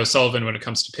trust Kevin O'Sullivan when it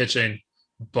comes to pitching,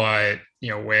 but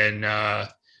when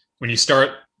you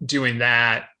start doing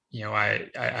that,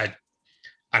 I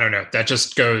don't know. That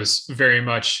just goes very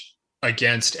much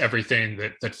against everything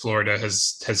that Florida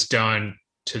has done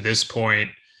to this point.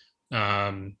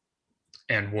 And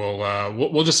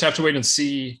we'll just have to wait and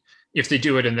see if they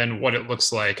do it and then what it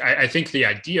looks like. I think the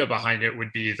idea behind it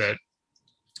would be that,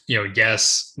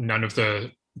 yes, none of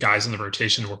the guys in the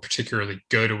rotation were particularly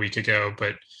good a week ago,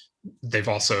 but they've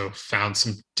also found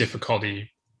some difficulty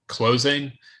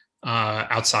closing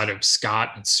outside of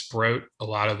Scott and Sproat. A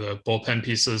lot of the bullpen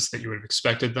pieces that you would have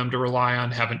expected them to rely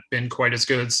on haven't been quite as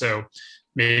good. So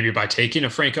maybe by taking a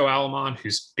Franco Alamon,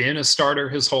 who's been a starter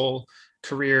his whole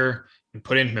career, and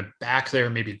putting him back there,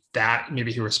 maybe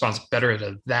he responds better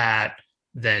to that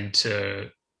than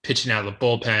to pitching out of the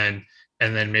bullpen.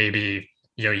 And then maybe,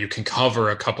 you can cover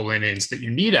a couple innings that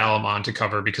you need Alamon to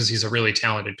cover because he's a really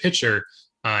talented pitcher,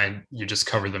 and you just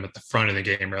cover them at the front of the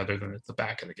game rather than at the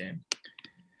back of the game.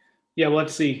 Yeah, well,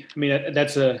 let's see. I mean,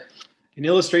 that's an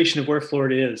illustration of where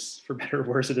Florida is, for better or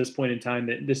worse, at this point in time.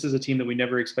 That this is a team that we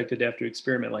never expected to have to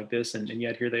experiment like this, and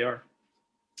yet here they are.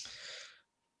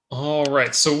 All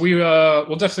right, so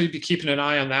we'll definitely be keeping an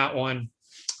eye on that one.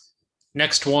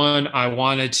 Next one I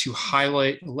wanted to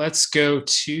highlight. Let's go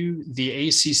to the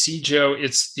ACC, Joe.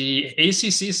 It's the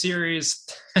ACC series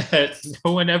that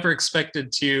no one ever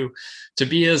expected to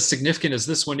be as significant as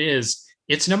this one is.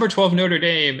 It's number 12 Notre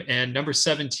Dame and number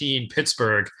 17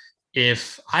 Pittsburgh.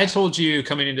 If I told you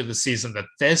coming into the season that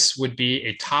this would be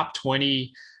a top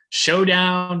 20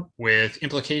 showdown with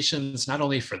implications not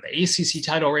only for the ACC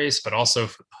title race, but also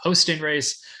for the hosting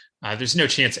race, there's no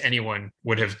chance anyone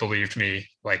would have believed me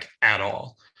at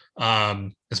all.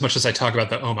 As much as I talk about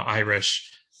the Oma Irish,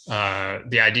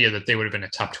 the idea that they would have been a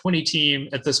top 20 team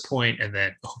at this point, and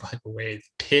then, oh, by the way,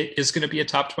 Pitt is going to be a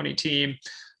top 20 team,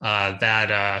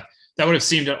 that would have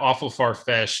seemed an awful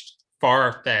far-fetched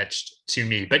to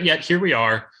me. But yet here we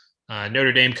are,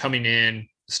 Notre Dame coming in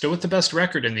still with the best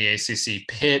record in the ACC.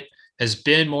 Pitt has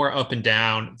been more up and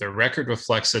down. Their record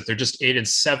reflects it. They're just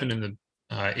 8-7 in the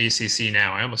ACC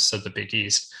now. I almost said the Big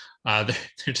East. They're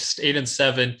just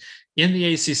 8-7 in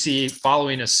the ACC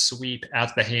following a sweep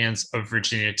at the hands of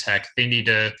Virginia Tech. They need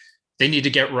to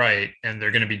get right, and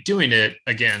they're going to be doing it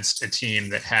against a team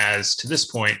that has, to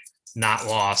this point, not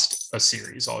lost a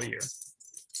series all year.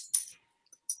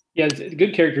 Yeah, it's a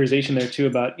good characterization there too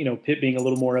about Pitt being a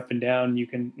little more up and down. You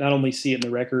can not only see it in the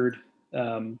record,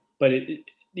 but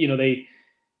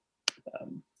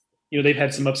they've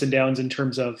had some ups and downs in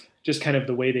terms of just kind of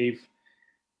the way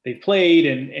they've played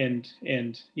and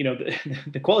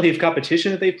the quality of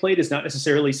competition that they've played does not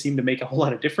necessarily seem to make a whole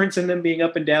lot of difference in them being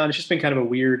up and down. It's just been kind of a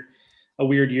weird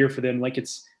year for them.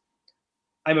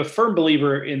 I'm a firm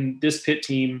believer in this Pitt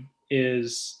team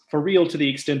is for real to the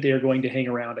extent they are going to hang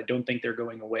around. I don't think they're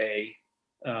going away.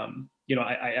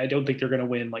 I don't think they're going to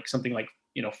win something like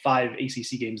 5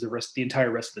 ACC games the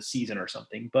entire rest of the season or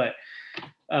something. But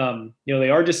they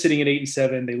are just sitting at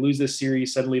 8-7. They lose this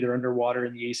series, suddenly they're underwater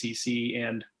in the ACC.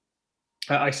 And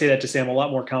I say that to say I'm a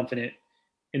lot more confident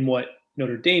in what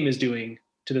Notre Dame is doing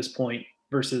to this point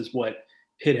versus what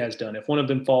Pitt has done. If one of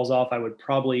them falls off, I would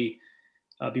probably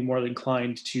be more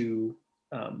inclined to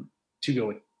go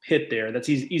with Pitt there. That's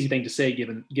easy thing to say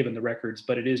given the records,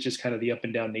 but it is just kind of the up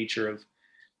and down nature of.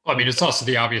 Well, I mean, it's also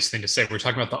the obvious thing to say. We're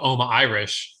talking about the Oma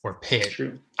Irish or Pitt.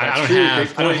 True. I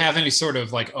don't have any sort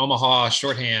of Omaha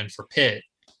shorthand for Pitt.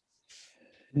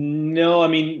 No, I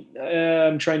mean,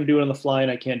 I'm trying to do it on the fly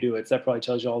and I can't do it. So that probably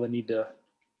tells you all the need to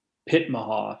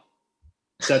Pitmaha.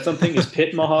 Is that something? Is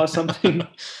Pitmaha something?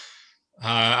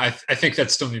 I think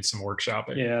that still needs some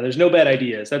workshopping. Yeah, there's no bad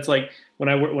ideas. That's like when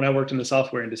I worked in the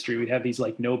software industry, we'd have these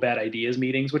like no bad ideas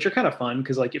meetings, which are kind of fun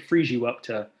because like it frees you up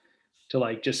to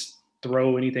like just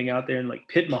throw anything out there. And like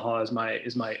Pitmaha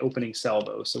is my opening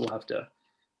salvo, so we'll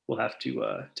have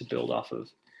to build off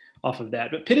of that.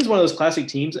 But Pitt is one of those classic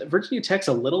teams. Virginia Tech's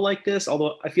a little like this,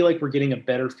 although I feel like we're getting a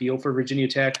better feel for Virginia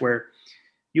Tech, where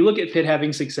you look at Pitt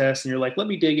having success and you're like, let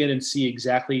me dig in and see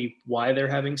exactly why they're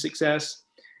having success.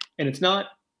 And it's not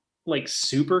like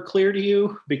super clear to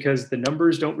you because the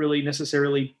numbers don't really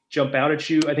necessarily jump out at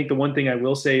you. I think the one thing I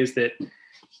will say is that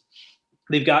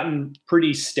they've gotten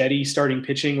pretty steady starting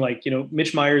pitching. Like,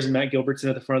 Mitch Myers and Matt Gilbertson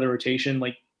at the front of the rotation.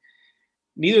 Like,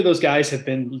 neither of those guys have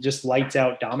been just lights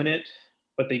out dominant,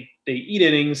 but they eat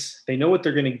innings. They know what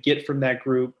they're going to get from that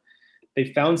group.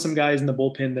 They found some guys in the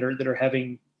bullpen that are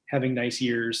having nice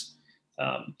years.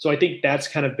 So I think that's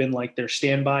kind of been like their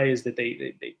standby is that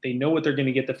they know what they're going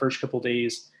to get the first couple of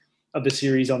days of the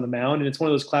series on the mound, and it's one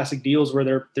of those classic deals where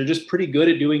they're just pretty good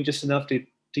at doing just enough to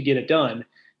get it done.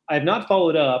 I have not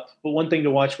followed up, but one thing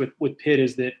to watch with Pitt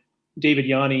is that David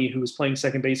Yanni, who was playing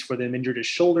second base for them, injured his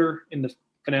shoulder in the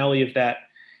finale of that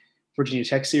Virginia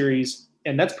Tech series,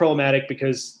 and that's problematic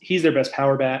because he's their best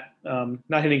power bat,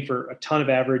 not hitting for a ton of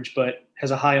average, but has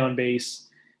a high on base.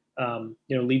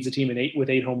 Leads the team with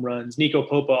 8 home runs. Nico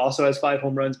Popa also has 5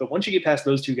 home runs, but once you get past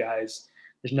those two guys,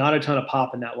 there's not a ton of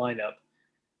pop in that lineup.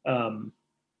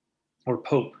 Or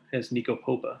Pope as Nico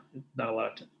Popa, not a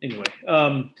lot of anyway.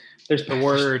 There's the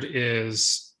word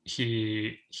is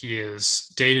he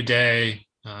is day to day,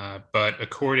 but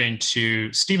according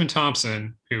to Stephen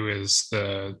Thompson, who is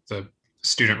the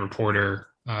student reporter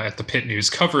at the Pitt News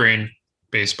covering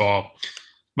baseball,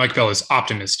 Mike Bell is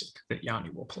optimistic that Yanni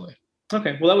will play.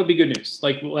 Okay, well that would be good neod.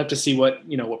 Like we'll have to see what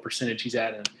percentage he's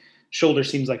at. And shoulder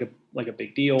seems like a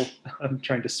big deal. I'm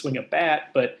trying to swing a bat,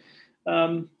 but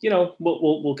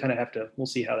we'll kind of have to. We'll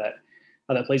see how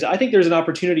that plays. I think there's an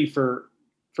opportunity for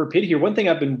Pitt here. One thing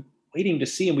I've been waiting to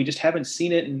see, and we just haven't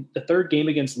seen it. And the third game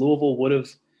against Louisville would have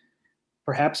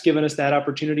perhaps given us that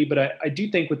opportunity. But I do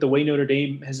think with the way Notre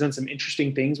Dame has done some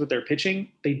interesting things with their pitching,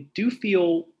 they do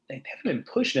feel they haven't been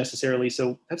pushed necessarily.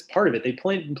 So that's part of it. They've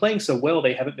been playing so well,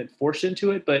 they haven't been forced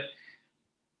into it. But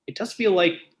it does feel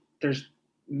like there's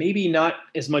maybe not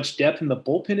as much depth in the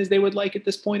bullpen as they would like at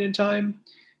this point in time.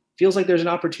 Feels like there's an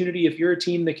opportunity if you're a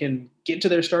team that can get to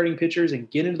their starting pitchers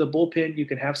and get into the bullpen, you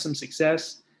can have some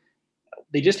success.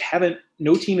 They just haven't –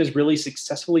 no team has really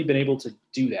successfully been able to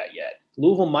do that yet.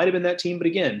 Louisville might have been that team, but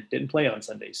again, didn't play on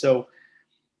Sunday. So,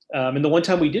 and the one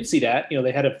time we did see that,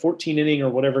 they had a 14-inning or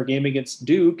whatever game against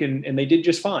Duke, and they did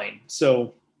just fine.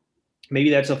 So maybe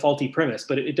that's a faulty premise,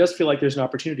 but it does feel like there's an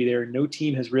opportunity there. No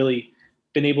team has really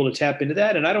been able to tap into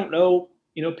that, and I don't know –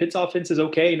 Pitt's offense is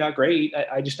okay, not great.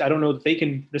 I don't know that they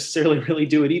can necessarily really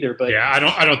do it either. But yeah,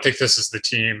 I don't think this is the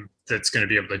team that's going to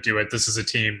be able to do it. This is a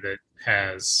team that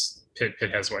has Pitt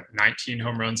has 19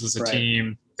 home runs as a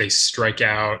team. They strike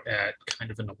out at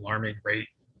kind of an alarming rate.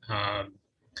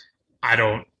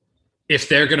 If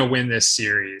they're going to win this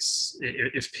series,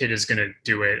 if Pitt is going to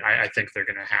do it, I think they're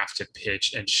going to have to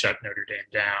pitch and shut Notre Dame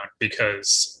down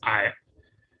because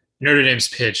Notre Dame's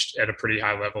pitched at a pretty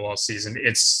high level all season.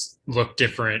 It's looked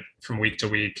different from week to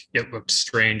week. It looked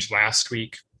strange last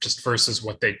week just versus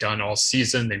what they've done all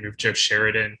season. They moved Joe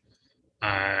Sheridan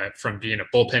from being a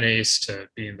bullpen ace to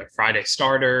being the Friday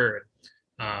starter.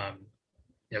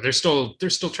 They're still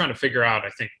trying to figure out, I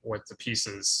think, what the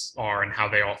pieces are and how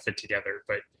they all fit together.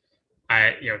 But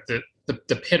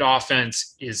the Pitt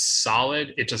offense is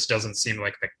solid. It just doesn't seem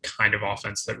like the kind of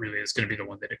offense that really is going to be the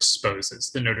one that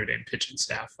exposes the Notre Dame pitching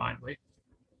staff finally.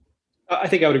 I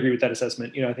think I would agree with that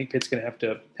assessment. I think Pitt's going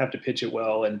to have to pitch it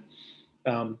well, and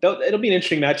it'll be an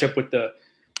interesting matchup with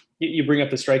you bring up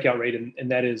the strikeout rate, and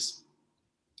that is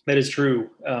true.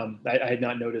 I had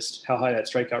not noticed how high that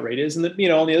strikeout rate is, and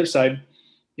on the other side,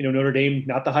 Notre Dame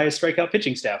not the highest strikeout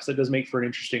pitching staff, so it does make for an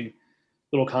interesting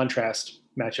little contrast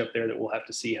matchup there that we'll have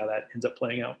to see how that ends up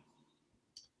playing out.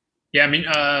 Yeah, I mean,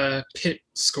 Pitt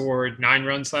scored 9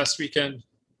 runs last weekend.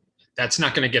 That's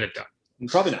not going to get it done.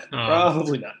 Probably not.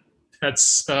 Probably not.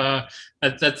 That's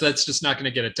just not going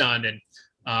to get it done.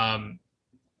 And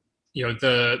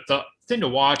the thing to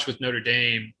watch with Notre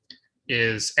Dame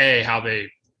is how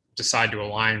they decide to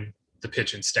align the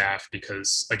pitching staff,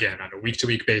 because again, on a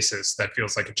week-to-week basis, that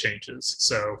feels like it changes.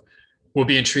 So we'll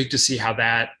be intrigued to see how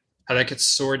that gets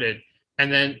sorted.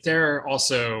 And then they're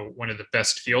also one of the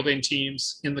best fielding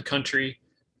teams in the country.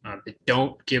 They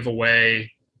don't give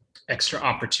away extra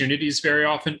opportunities very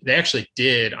often. They actually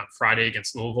did on Friday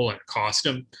against Louisville, and it cost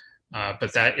them.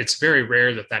 But that it's very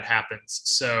rare that that happens.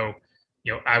 So,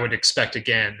 I would expect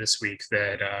again this week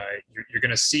that you're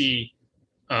going to see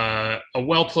a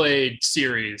well played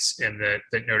series, and that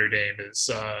Notre Dame is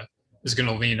going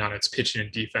to lean on its pitching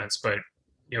and defense. But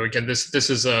again, this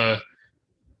is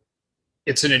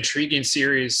it's an intriguing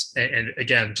series, and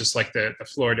again, just like the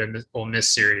Florida Ole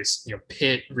Miss series,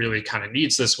 Pitt really kind of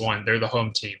needs this one. They're the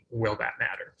home team. Will that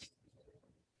matter?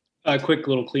 A quick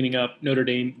little cleaning up. Notre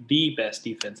Dame, the best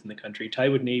defense in the country,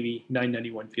 tied with Navy,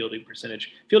 991 fielding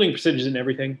percentage. Fielding percentage isn't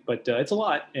everything, but it's a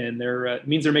lot, and it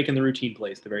means they're making the routine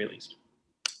plays at the very least.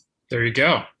 There you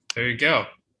go. There you go.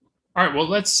 All right, well,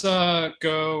 let's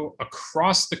go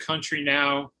across the country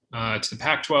now to the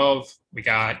Pac-12. We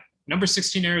got number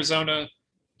 16 Arizona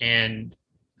and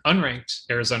unranked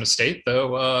Arizona State,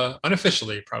 though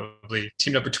unofficially probably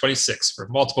team number 26 for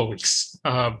multiple weeks.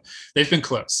 They've been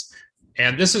close.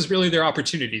 And this is really their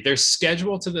opportunity. Their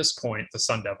schedule to this point, the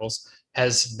Sun Devils,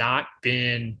 has not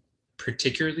been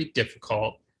particularly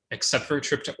difficult except for a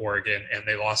trip to Oregon, and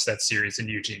they lost that series in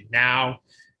Eugene. Now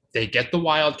they get the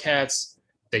Wildcats,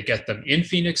 they get them in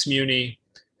Phoenix Muni,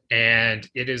 and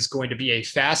it is going to be a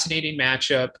fascinating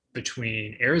matchup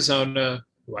between Arizona,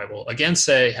 who I will again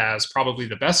say has probably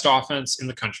the best offense in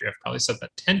the country. I've probably said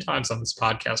that 10 times on this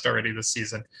podcast already this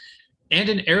season, and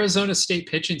an Arizona State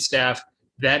pitching staff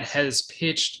that has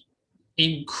pitched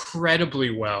incredibly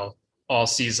well all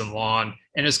season long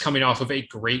and is coming off of a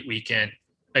great weekend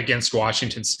against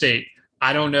Washington State.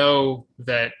 I don't know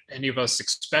that any of us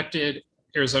expected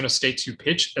Arizona State to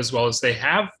pitch as well as they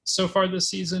have so far this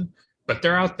season, but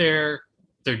they're out there,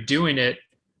 they're doing it.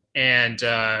 And,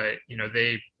 they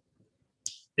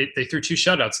threw 2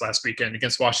 shutouts last weekend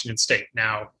against Washington State.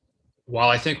 Now, while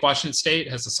I think Washington State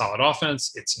has a solid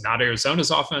offense, it's not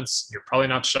Arizona's offense. You're probably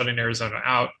not shutting Arizona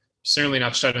out, certainly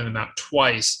not shutting them out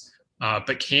twice.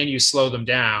 But can you slow them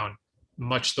down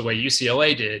much the way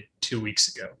UCLA did 2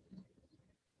 weeks ago?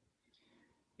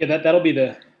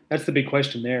 Yeah, that's the big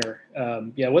question there.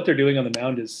 What they're doing on the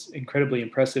mound is incredibly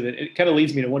impressive. It kind of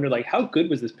leads me to wonder, like, how good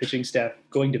was this pitching staff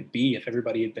going to be if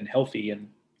everybody had been healthy? And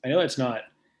I know that's not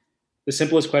the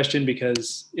simplest question,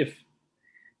 because if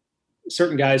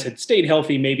certain guys had stayed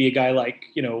healthy, maybe a guy like,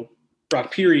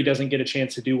 Brock Peary doesn't get a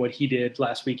chance to do what he did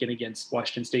last weekend against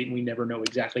Washington State, and we never know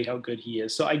exactly how good he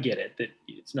is. So I get it that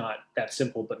it's not that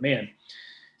simple, but man,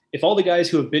 if all the guys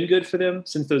who have been good for them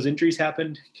since those injuries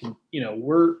happened,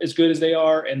 were as good as they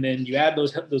are, and then you add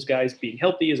those guys being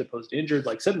healthy as opposed to injured,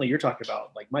 like suddenly you're talking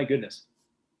about, like, my goodness,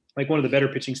 like one of the better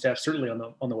pitching staffs certainly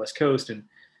on the West Coast and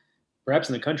perhaps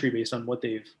in the country based on what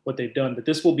they've done. But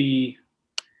this will be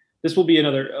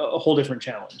a whole different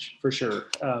challenge for sure.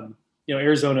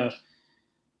 Arizona,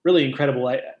 really incredible.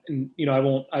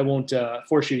 I won't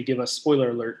force you to give us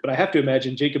spoiler alert, but I have to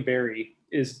imagine Jacob Berry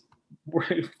is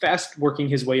fast working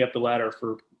his way up the ladder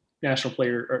for National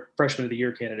Player or Freshman of the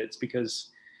Year candidates, because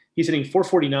he's hitting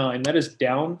 449. That is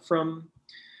down from,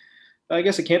 I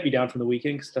guess it can't be down from the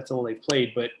weekend because that's all they've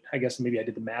played, but I guess maybe I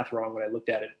did the math wrong when I looked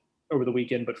at it over the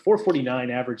weekend. But 449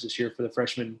 average this year for the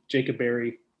freshman Jacob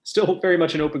Berry. Still very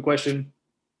much an open question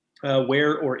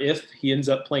where or if he ends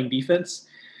up playing defense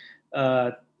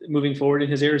moving forward in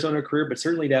his Arizona career, but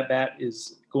certainly that bat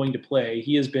is going to play.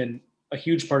 He has been a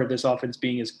huge part of this offense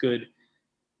being as good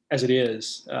as it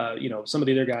is. Some of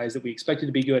the other guys that we expected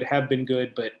to be good have been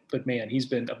good, but man, he's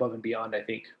been above and beyond, I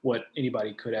think, what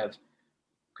anybody could have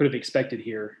expected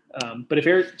here. But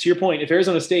to your point, if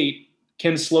Arizona State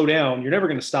can slow down, you're never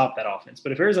going to stop that offense.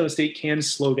 But if Arizona State can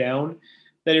slow down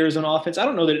that Arizona offense, I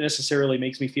don't know that it necessarily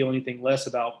makes me feel anything less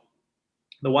about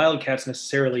the Wildcats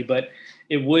necessarily, but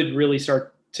it would really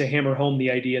start to hammer home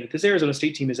the idea that this Arizona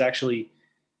State team is actually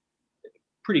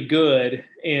pretty good,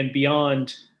 and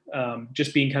beyond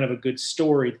just being kind of a good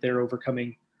story that they're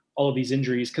overcoming all of these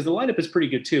injuries, because the lineup is pretty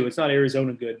good too. It's not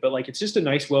Arizona good, but like it's just a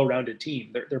nice, well-rounded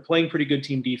team. They're playing pretty good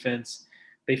team defense.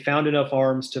 They found enough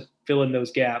arms to fill in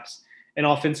those gaps. And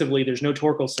offensively, there's no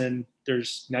Torkelson.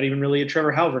 There's not even really a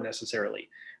Trevor Halver necessarily,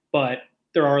 but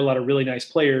there are a lot of really nice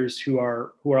players who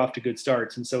are off to good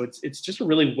starts. And so it's just a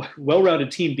really well-rounded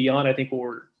team beyond, I think, what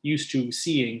we're used to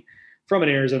seeing from an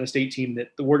Arizona State team,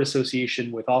 that the word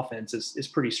association with offense is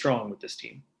pretty strong with this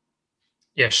team.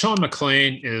 Yeah, Sean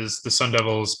McClain is the Sun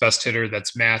Devils' best hitter.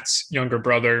 That's Matt's younger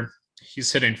brother.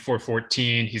 He's hitting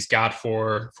 414. He's got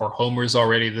four homers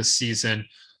already this season.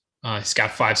 He's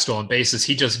got 5 stolen bases.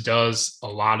 He just does a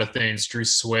lot of things. Drew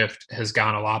Swift has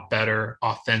gone a lot better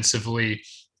offensively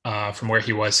from where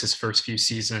he was his first few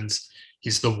seasons.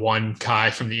 He's the one guy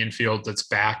from the infield that's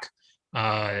back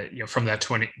from that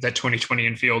 2020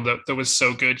 infield that was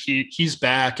so good. He's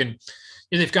back, and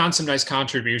they've gotten some nice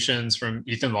contributions from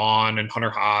Ethan Lawn and Hunter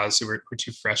Haas, who were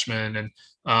two freshmen, and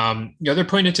they're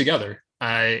putting it together.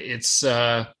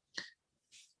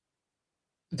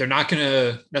 They're not going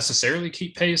to necessarily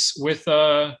keep pace with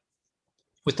the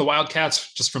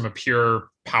Wildcats just from a pure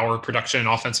power production,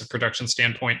 offensive production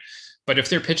standpoint. But if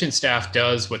their pitching staff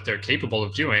does what they're capable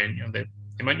of doing, they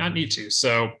might not need to.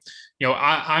 So,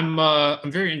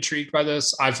 I'm very intrigued by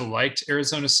this. I've liked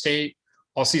Arizona State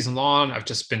all season long. I've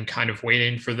just been kind of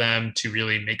waiting for them to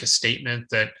really make a statement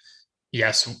that,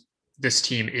 yes, this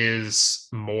team is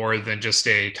more than just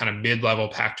a kind of mid-level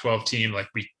Pac-12 team. Like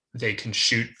they can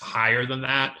shoot higher than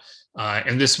that.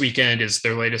 And this weekend is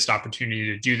their latest opportunity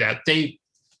to do that. They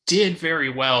did very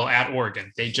well at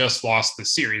Oregon. They just lost the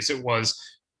series. It was,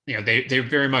 they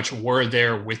very much were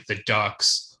there with the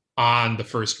Ducks on the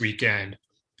first weekend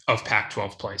of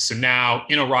Pac-12 play. So now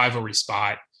in a rivalry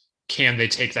spot, can they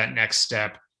take that next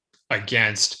step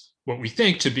against what we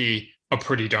think to be a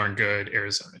pretty darn good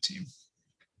Arizona team?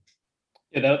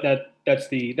 Yeah, that's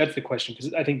the question,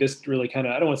 because I think this really kind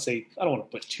of, I don't want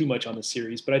to put too much on the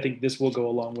series, but I think this will go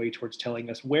a long way towards telling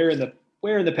us where in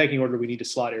the pecking order we need to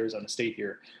slot Arizona State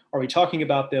here. Are we talking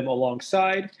about them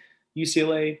alongside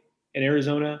UCLA and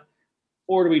Arizona,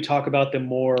 or do we talk about them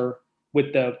more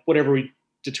with the whatever we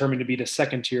determine to be the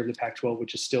second tier of the Pac-12,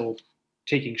 which is still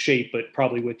taking shape, but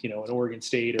probably with an Oregon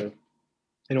State or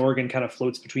an Oregon kind of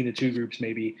floats between the two groups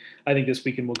maybe. I think this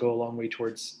weekend will go a long way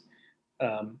towards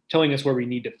telling us where we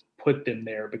need to put them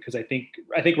there, because I think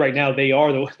right now they are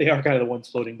kind of the ones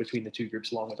floating between the two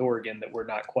groups along with Oregon that we're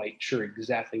not quite sure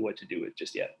exactly what to do with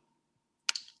just yet.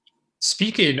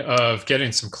 Speaking of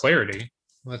getting some clarity,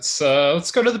 let's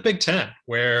go to the Big Ten,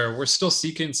 where we're still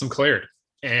seeking some clarity,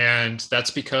 and that's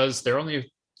because they're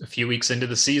only a few weeks into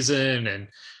the season, and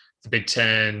the Big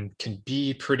Ten can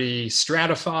be pretty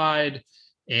stratified,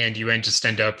 and you just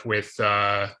end up with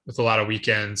a lot of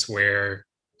weekends where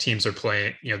teams are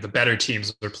playing, the better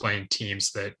teams are playing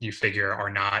teams that you figure are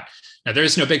not. Now, there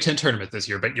is no Big Ten tournament this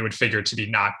year, but you would figure to be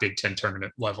not Big Ten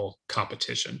tournament level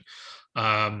competition.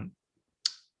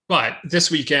 But this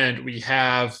weekend, we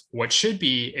have what should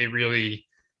be a really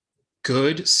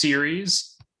good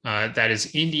series. That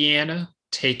is Indiana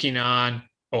taking on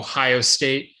Ohio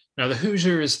State. Now, the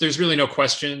Hoosiers, there's really no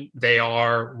question. They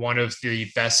are one of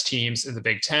the best teams in the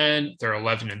Big Ten. They're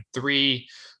 11-3.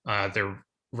 They're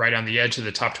right on the edge of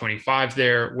the top 25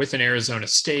 there with an Arizona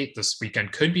State. This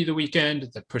weekend could be the weekend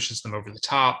that pushes them over the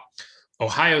top.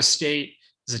 Ohio State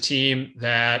is a team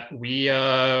that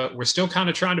we're still kind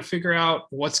of trying to figure out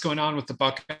what's going on with the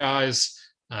Buckeyes.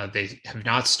 They have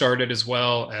not started as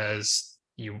well as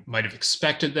you might have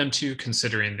expected them to,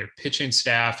 considering their pitching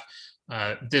staff.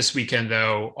 This weekend,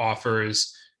 though,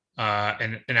 offers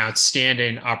an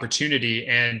outstanding opportunity.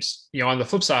 And, on the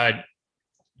flip side,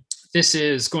 this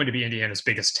is going to be Indiana's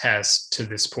biggest test to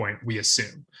this point, we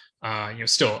assume.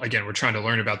 Still, again, we're trying to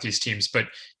learn about these teams, but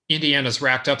Indiana's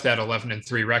racked up that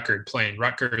 11-3 record playing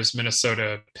Rutgers,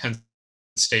 Minnesota, Penn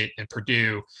State, and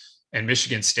Purdue, and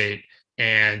Michigan State.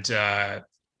 And I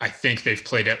think they've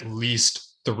played at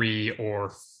least 3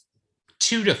 or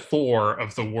 2 to 4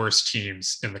 of the worst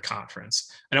teams in the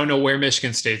conference. I don't know where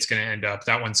Michigan State's going to end up.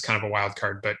 That one's kind of a wild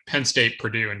card, but Penn State,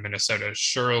 Purdue, and Minnesota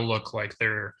sure look like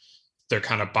they're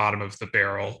kind of bottom of the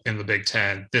barrel in the Big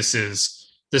Ten. This is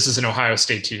an Ohio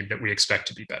State team that we expect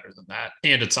to be better than that,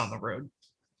 and it's on the road.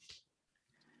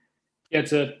 Yeah,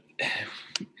 it's a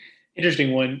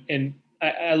interesting one, and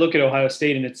I look at Ohio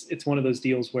State, and it's one of those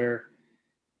deals where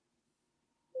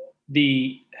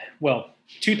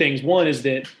two things. One is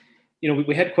that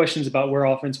we had questions about where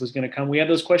offense was going to come. We had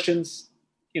those questions,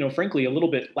 frankly, a little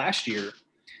bit last year,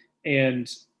 and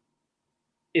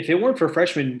if it weren't for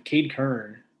freshman Cade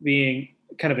Kern being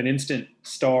kind of an instant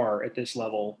star at this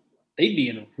level, they'd be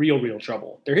in real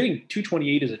trouble. They're hitting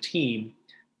 228 as a team,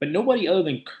 but nobody other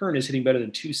than Kern is hitting better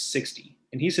than 260,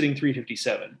 and he's hitting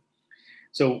 357.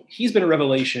 So he's been a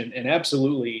revelation, and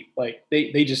absolutely, like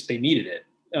they needed it.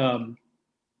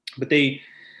 But they,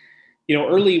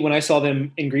 early when I saw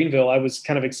them in Greenville, I was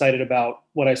kind of excited about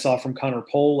what I saw from Connor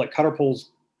Pohl. Like Connor Pohl's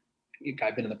a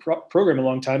guy been in the program a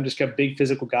long time, just got a big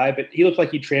physical guy, but he looked like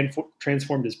he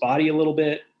transformed his body a little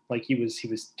bit. Like he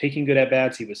was taking good at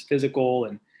bats. He was physical,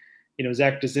 and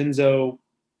Zach DeZenzo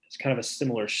is kind of a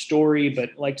similar story,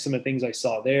 but like some of the things I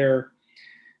saw there.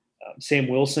 Sam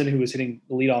Wilson, who was hitting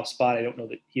the leadoff spot, I don't know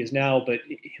that he is now, but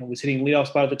was hitting the leadoff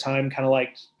spot at the time. Kind of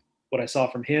liked what I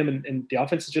saw from him, and the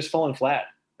offense has just fallen flat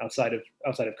outside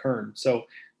of Kern. So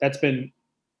that's been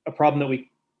a problem that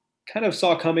we kind of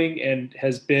saw coming and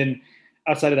has been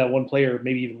outside of that one player,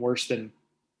 maybe even worse than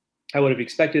I would have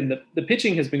expected. And the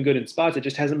pitching has been good in spots. It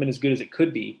just hasn't been as good as it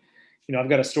could be. I've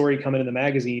got a story coming in the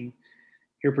magazine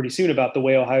here pretty soon about the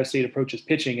way Ohio State approaches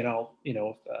pitching. And I'll,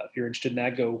 if you're interested in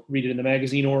that, go read it in the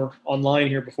magazine or online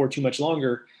here before too much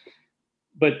longer.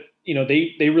 But,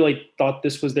 they really thought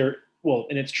this was and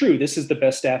it's true, this is the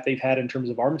best staff they've had in terms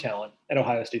of arm talent at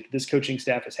Ohio State that this coaching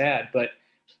staff has had. But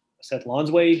Seth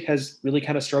Lonsway has really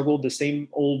kind of struggled. The same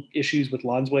old issues with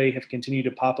Lonsway have continued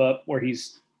to pop up where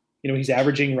he's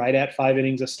averaging right at 5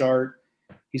 innings a start.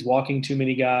 He's walking too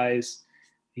many guys.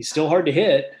 He's still hard to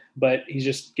hit, but he's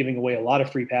just giving away a lot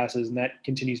of free passes, and that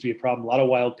continues to be a problem. A lot of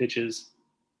wild pitches,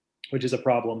 which is a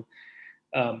problem.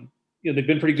 They've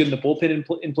been pretty good in the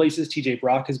bullpen in places. TJ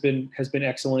Brock has been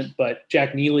excellent, but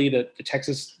Jack Neely, the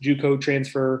Texas JUCO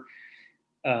transfer,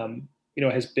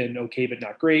 has been okay but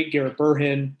not great. Garrett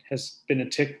Burhan has been a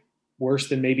tick worse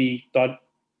than maybe thought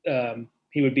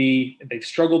he would be. They've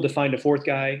struggled to find a fourth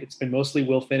guy. It's been mostly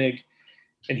Will Finnig,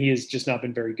 and he has just not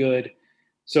been very good.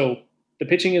 So the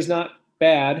pitching is not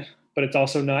bad, but it's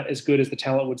also not as good as the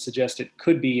talent would suggest it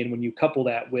could be. And when you couple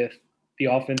that with the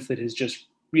offense that has just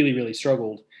really, really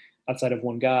struggled outside of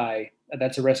one guy,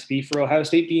 that's a recipe for Ohio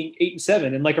State being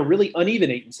 8-7 and like a really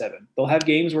uneven 8-7. They'll have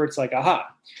games where it's like,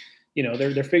 aha,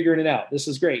 they're figuring it out. This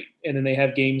is great. And then they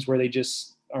have games where they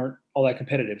just aren't all that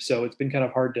competitive. So it's been kind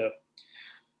of hard to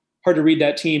read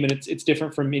that team. And it's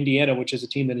different from Indiana, which is a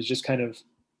team that has just kind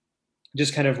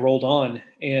of rolled on.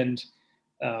 And,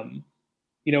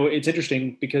 it's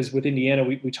interesting because with Indiana,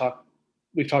 we've talked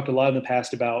a lot in the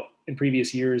past in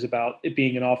previous years about it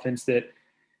being an offense that,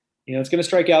 it's going to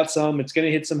strike out some, it's going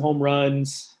to hit some home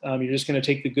runs. You're just going to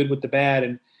take the good with the bad.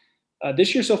 And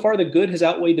this year so far, the good has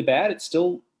outweighed the bad.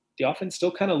 The offense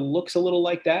still kind of looks a little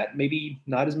like that. Maybe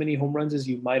not as many home runs as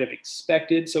you might have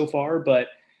expected so far, but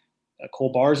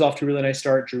Cole Barr's off to a really nice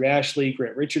start. Drew Ashley,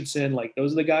 Grant Richardson, like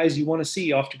those are the guys you want to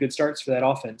see off to good starts for that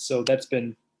offense. So that's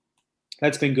been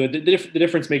good. The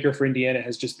difference maker for Indiana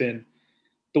has just been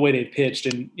the way they've pitched.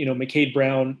 And, McCade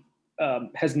Brown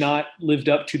has not lived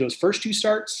up to those first two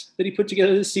starts that he put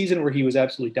together this season where he was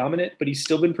absolutely dominant, but he's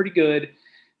still been pretty good.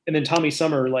 And then Tommy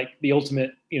Summer, like the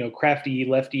ultimate, crafty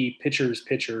lefty pitcher's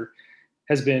pitcher,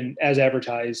 has been as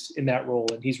advertised in that role.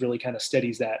 And he's really kind of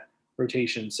steadies that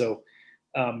rotation. So,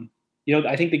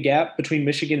 I think the gap between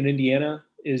Michigan and Indiana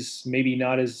is maybe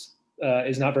not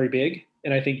very big.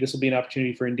 And I think this will be an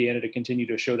opportunity for Indiana to continue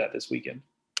to show that this weekend.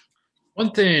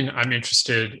 One thing I'm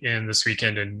interested in this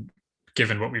weekend, and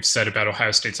given what we've said about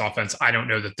Ohio State's offense, I don't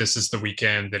know that this is the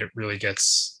weekend that it really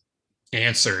gets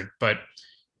answered, but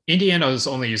Indiana has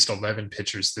only used 11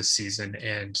 pitchers this season.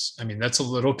 And I mean, that's a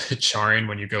little bit jarring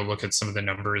when you go look at some of the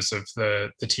numbers of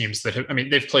the teams that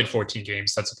they've played 14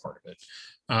 games. That's a part of it.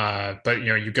 But,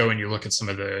 you go and you look at some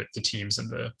of the teams in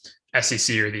the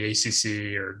SEC or the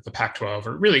ACC or the Pac-12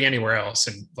 or really anywhere else.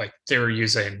 And like they were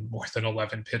using more than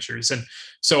 11 pitchers. And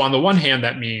so on the one hand,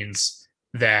 that means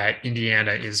that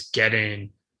Indiana is getting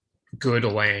good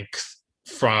length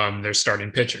from their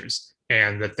starting pitchers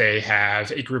and that they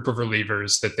have a group of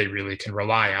relievers that they really can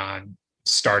rely on,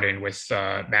 starting with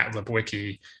Matt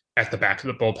Lebwicki at the back of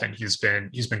the bullpen. He's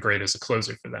been great as a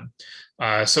closer for them.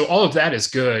 So all of that is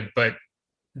good, but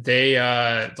they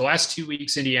the last 2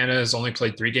 weeks, Indiana has only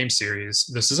played 3-game series.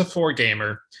 This is a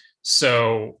 4-gamer,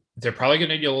 so they're probably going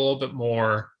to need a little bit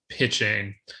more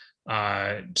pitching,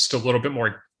 just a little bit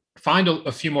more. Find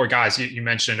a few more guys. You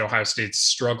mentioned Ohio State's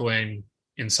struggling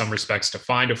in some respects to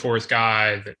find a fourth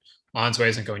guy, that Lonsway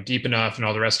isn't going deep enough and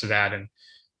all the rest of that. And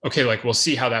okay, like we'll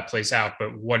see how that plays out,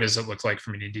 but what does it look like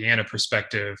from an Indiana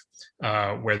perspective,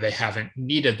 where they haven't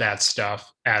needed that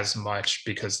stuff as much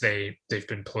because they've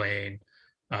been playing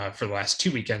for the last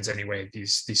 2 weekends anyway,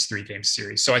 these 3-game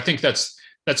series. So I think that's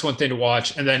one thing to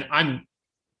watch. And then I'm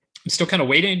still kind of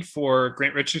waiting for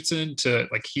Grant Richardson to,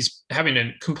 like, he's having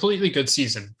a completely good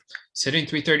season. He's hitting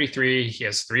 .333. He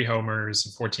has 3 homers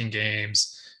in 14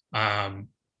 games.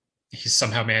 He's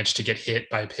somehow managed to get hit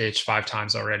by a pitch 5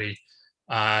 times already.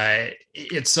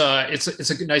 It's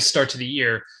a nice start to the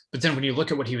year. But then when you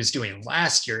look at what he was doing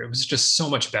last year, it was just so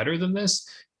much better than this.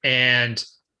 And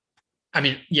I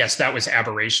mean, yes, that was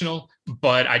aberrational,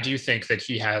 but I do think that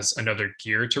he has another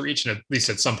gear to reach. And at least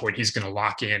at some point, he's going to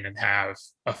lock in and have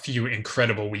a few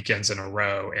incredible weekends in a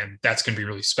row. And that's going to be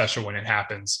really special when it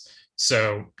happens.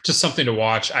 So just something to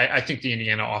watch. I think the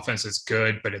Indiana offense is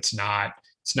good, but it's not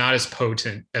as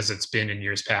potent as it's been in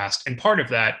years past. And part of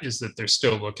that is that they're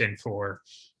still looking for,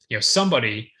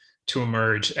 somebody to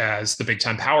emerge as the big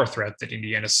time power threat that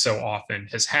Indiana so often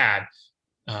has had.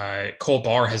 Cole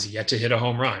Barr has yet to hit a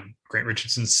home run. Grant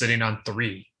Richardson's sitting on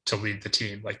 3 to lead the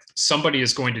team. Like, somebody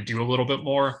is going to do a little bit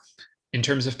more. in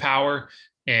terms of power.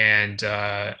 And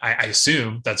I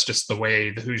assume that's just the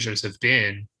way the Hoosiers have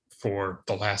been for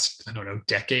the last, I don't know,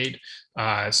 decade.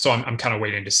 So I'm kind of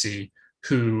waiting to see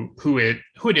who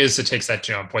it is that takes that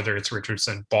jump, whether it's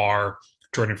Richardson, Barr,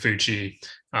 Jordan Fucci,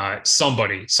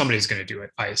 somebody's going to do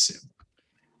it, I assume.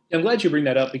 I'm glad you bring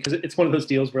that up because it's one of those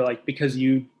deals where, like, because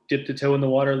you dipped a toe in the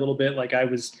water a little bit, like I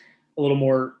was a little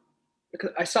more.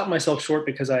 I stopped myself short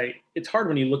because it's hard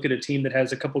when you look at a team that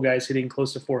has a couple guys hitting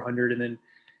close to 400 and then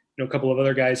a couple of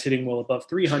other guys hitting well above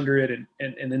 300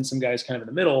 and then some guys kind of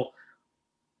in the middle.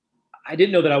 I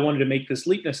didn't know that I wanted to make this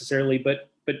leap necessarily, but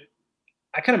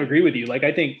I kind of agree with you. Like,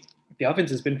 I think the offense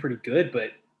has been pretty good,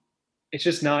 but it's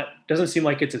just doesn't seem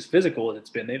like it's as physical as it's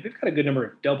been. They've got a good number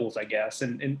of doubles, I guess,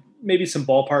 and maybe some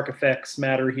ballpark effects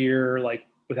matter here, like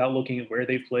without looking at where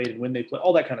they've played and when they play,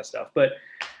 all that kind of stuff. But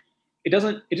it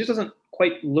just doesn't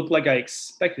quite look like I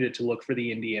expected it to look for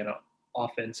the Indiana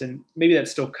offense, and maybe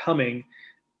that's still coming.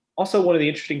 Also, one of the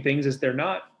interesting things is they're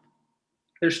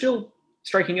still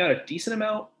striking out a decent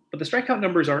amount, but the strikeout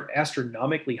numbers aren't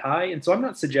astronomically high. And so I'm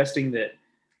not suggesting that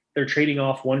they're trading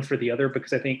off one for the other,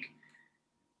 because I think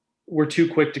we're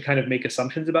too quick to kind of make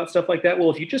assumptions about stuff like that. Well,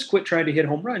 if you just quit trying to hit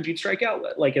home runs, you'd strike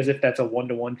out, like as if that's a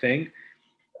one-to-one thing.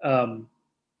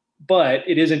 But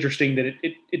it is interesting that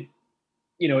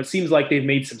it seems like they've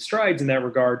made some strides in that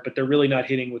regard, but they're really not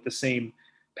hitting with the same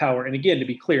power. And again, to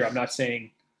be clear, I'm not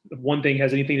saying one thing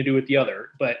has anything to do with the other,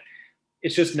 but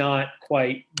it's just not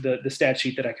quite the stat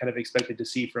sheet that I kind of expected to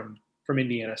see from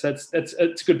Indiana. So that's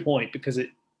a good point, because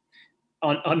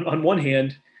on one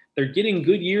hand, they're getting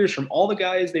good years from all the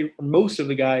guys most of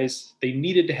the guys they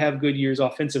needed to have good years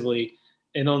offensively.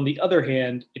 And on the other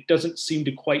hand, it doesn't seem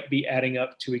to quite be adding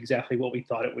up to exactly what we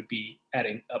thought it would be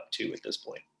adding up to at this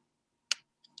point.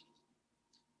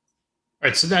 All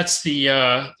right, so that's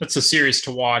the series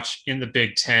to watch in the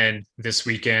Big Ten this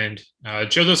weekend.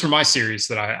 Joe, those were my series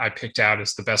that I picked out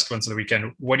as the best ones of the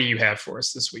weekend. What do you have for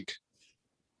us this week?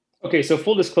 Okay, so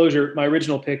full disclosure, my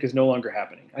original pick is no longer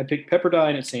happening. I picked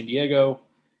Pepperdine at San Diego.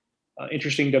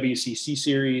 Interesting WCC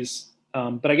series,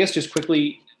 but I guess just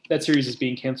quickly, that series is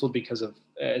being canceled because of,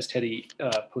 as Teddy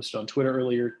posted on Twitter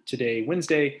earlier today,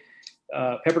 Wednesday,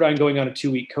 Pepperdine going on a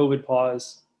 2-week COVID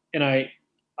pause, and I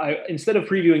instead of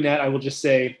previewing that, I will just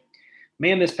say,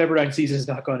 man, this Pepperdine season has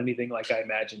not gone anything like I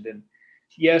imagined. And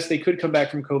yes, they could come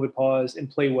back from COVID pause and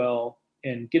play well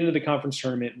and get into the conference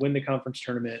tournament, win the conference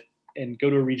tournament, and go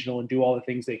to a regional and do all the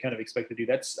things they kind of expect to do.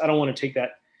 I don't want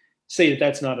to say that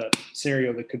that's not a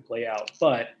scenario that could play out.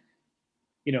 But,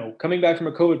 coming back from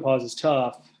a COVID pause is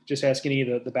tough. Just ask any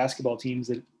of the basketball teams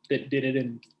that did it,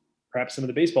 and perhaps some of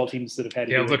the baseball teams that have had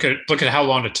to do it. Look at how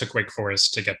long it took Wake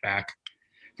Forest to get back.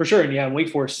 For sure. And Wake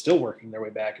Forest still working their way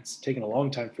back. It's taken a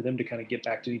long time for them to kind of get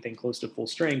back to anything close to full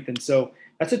strength. And so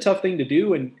that's a tough thing to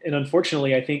do. And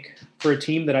unfortunately, I think for a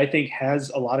team that I think has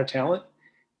a lot of talent,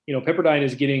 Pepperdine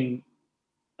is getting,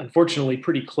 unfortunately,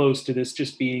 pretty close to this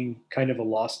just being kind of a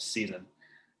lost season.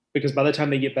 Because by the time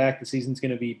they get back, the season's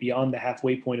going to be beyond the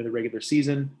halfway point of the regular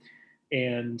season.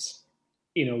 And,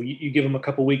 you give them a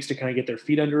couple weeks to kind of get their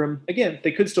feet under them. Again,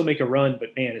 they could still make a run,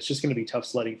 but man, it's just going to be tough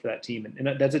sledding for that team.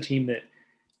 And that's a team that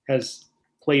has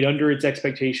played under its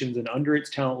expectations and under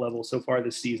its talent level so far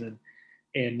this season.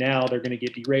 And now they're going to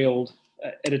get derailed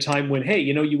at a time when, hey,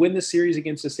 you win this series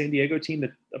against a San Diego team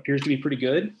that appears to be pretty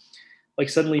good. Like,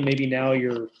 suddenly maybe now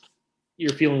you're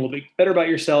feeling a little bit better about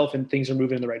yourself and things are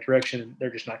moving in the right direction, and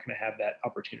they're just not going to have that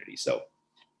opportunity. So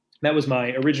that was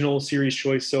my original series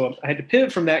choice. So I had to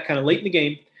pivot from that kind of late in the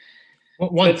game.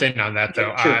 One thing on that,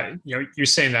 though, sure. You're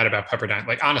saying that about Pepperdine.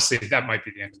 Like, honestly, that might be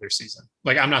the end of their season.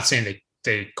 Like, I'm not saying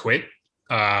they quit,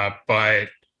 but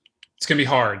it's going to be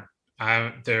hard.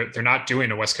 They're not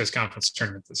doing a West Coast Conference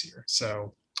tournament this year,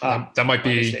 so that might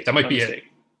be it.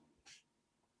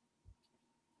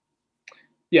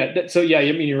 Yeah.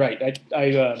 I mean, you're right.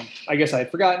 I guess I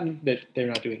had forgotten that they're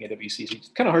not doing AWC. It's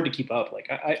kind of hard to keep up. Like,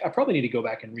 I probably need to go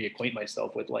back and reacquaint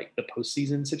myself with like the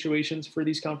postseason situations for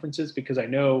these conferences, because I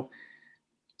know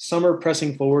some are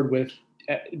pressing forward with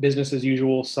business as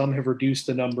usual. Some have reduced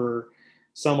the number.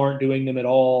 Some aren't doing them at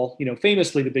all.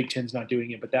 Famously, the Big Ten's not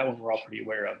doing it, but that one we're all pretty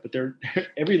aware of. But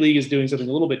every league is doing something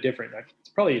a little bit different. It's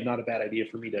probably not a bad idea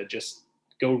for me to just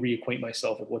go reacquaint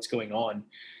myself with what's going on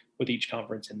with each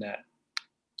conference in that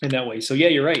way. So yeah,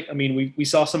 you're right. I mean, we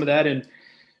saw some of that, and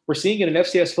we're seeing it in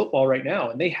FCS football right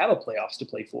now, and they have a playoffs to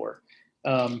play for.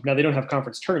 Now they don't have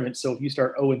conference tournaments, so if you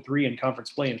start 0-3 in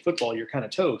conference play in football, you're kind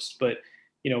of toast. But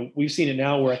we've seen it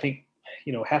now where I think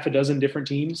half a dozen different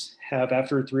teams have,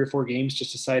 after 3 or 4 games,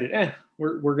 just decided,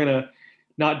 we're gonna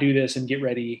not do this and get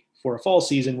ready for a fall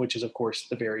season, which is of course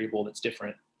the variable that's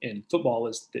different in football,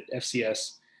 is that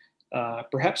FCS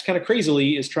perhaps kind of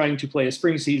crazily, is trying to play a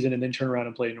spring season and then turn around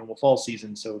and play a normal fall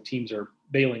season. So teams are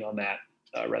bailing on that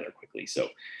rather quickly. So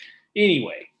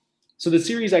anyway, so the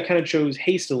series I kind of chose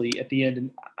hastily at the end,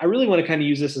 and I really want to kind of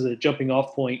use this as a jumping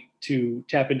off point to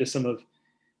tap into some of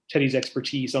Teddy's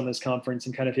expertise on this conference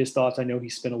and kind of his thoughts. I know he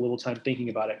spent a little time thinking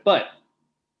about it, but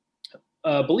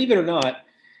believe it or not,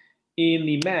 in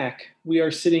the MAC, we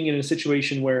are sitting in a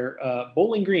situation where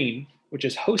Bowling Green, which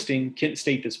is hosting Kent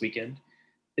State this weekend,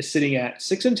 is sitting at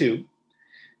 6-2.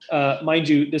 Mind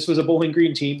you, this was a Bowling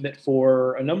Green team that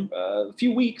for a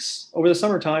few weeks over the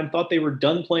summertime thought they were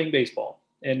done playing baseball,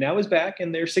 and now is back,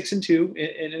 and they're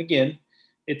 6-2. And again,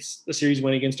 it's the series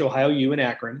win against Ohio U and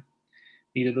Akron.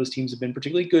 Neither of those teams have been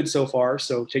particularly good so far,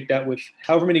 so take that with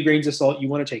however many grains of salt you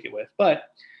want to take it with. But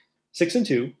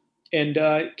 6-2, and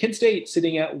Kent State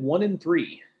sitting at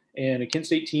 1-3, and a Kent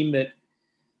State team that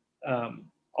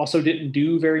also didn't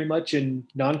do very much in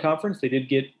non-conference. They did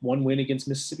get one win against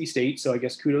Mississippi State, so I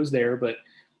guess kudos there. But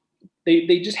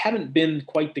they just haven't been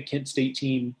quite the Kent State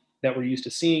team that we're used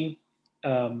to seeing.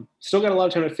 Still got a lot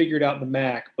of time to figure it out in the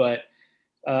MAC, but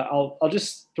I'll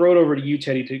just throw it over to you,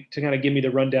 Teddy, to kind of give me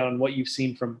the rundown on what you've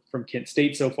seen from Kent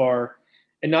State so far,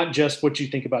 and not just what you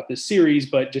think about this series,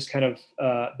 but just kind of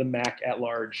the MAC at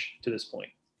large to this point.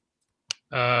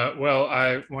 Well,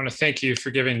 I want to thank you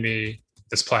for giving me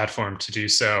this platform to do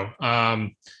so.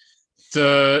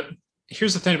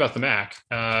 Here's the thing about the MAC.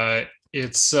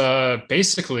 It's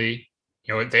basically,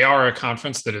 they are a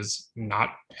conference that is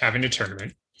not having a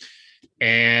tournament.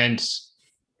 And,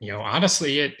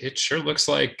 honestly, it sure looks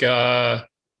like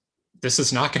this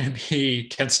is not going to be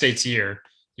Kent State's year.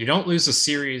 You don't lose a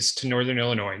series to Northern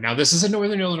Illinois. Now, this is a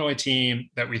Northern Illinois team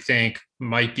that we think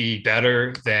might be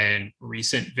better than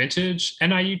recent vintage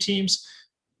NIU teams,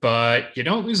 but you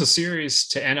don't lose a series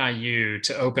to NIU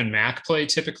to open MAC play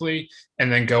typically,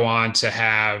 and then go on to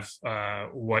have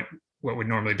what would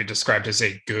normally be described as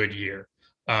a good year,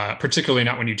 particularly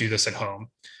not when you do this at home.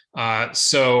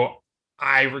 So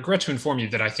I regret to inform you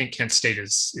that I think Kent State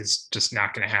is just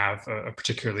not going to have a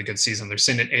particularly good season. They're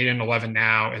sitting at 8-11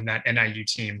 now, and that NIU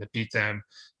team that beat them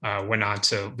went on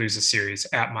to lose a series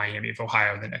at Miami of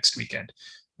Ohio the next weekend.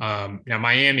 Now,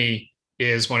 Miami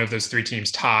is one of those three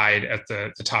teams tied at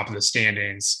the top of the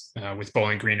standings with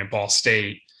Bowling Green and Ball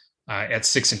State at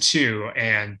 6-2.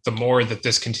 And the more that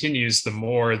this continues, the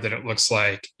more that it looks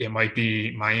like it might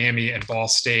be Miami and Ball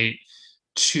State,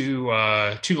 two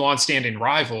long-standing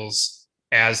rivals,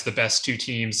 as the best two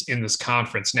teams in this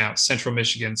conference. Now, Central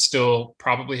Michigan still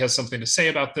probably has something to say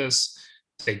about this.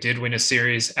 They did win a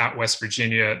series at West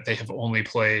Virginia. They have only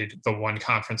played the one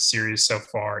conference series so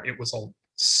far. It was a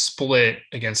split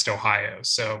against Ohio.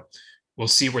 So we'll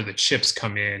see where the chips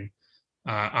come in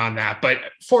on that. But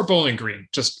for Bowling Green,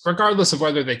 just regardless of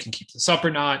whether they can keep this up or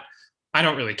not, I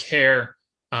don't really care.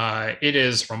 It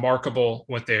is remarkable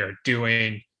what they are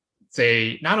doing.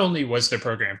 They not only was their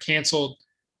program canceled,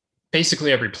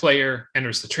 basically every player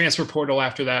enters the transfer portal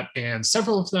after that, and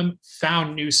several of them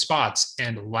found new spots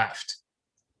and left.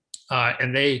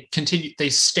 And they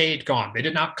stayed gone. They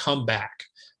did not come back.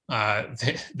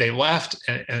 They left,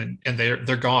 and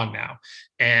they're gone now.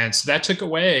 And so that took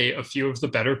away a few of the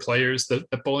better players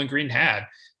that Bowling Green had.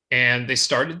 And they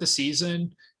started the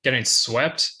season getting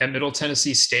swept at Middle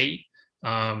Tennessee State.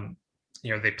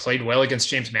 They played well against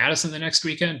James Madison the next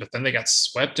weekend, but then they got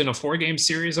swept in a 4-game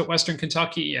series at Western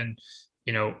Kentucky. And,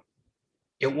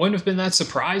 it wouldn't have been that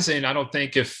surprising, I don't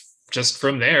think, if just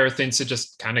from there, things had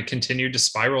just kind of continued to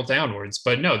spiral downwards.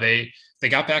 But no, they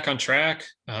got back on track.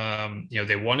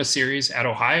 They won a series at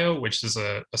Ohio, which is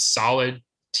a solid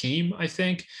team, I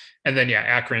think. And then,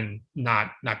 Akron,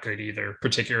 not good either,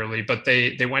 particularly, but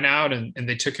they went out and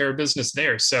they took care of business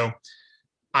there. So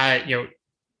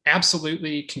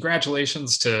absolutely,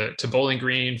 congratulations to Bowling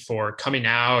Green for coming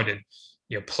out and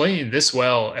playing this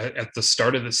well at the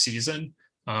start of the season.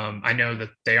 I know that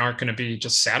they aren't going to be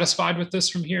just satisfied with this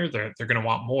from here. They're going to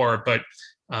want more, but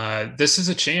this is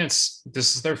a chance.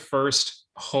 This is their first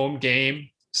home game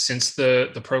since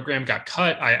the program got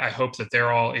cut. I hope that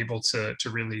they're all able to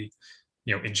really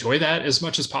enjoy that as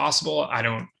much as possible. I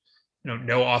don't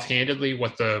know offhandedly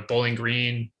what the Bowling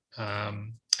Green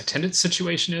attendance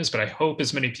situation is, but I hope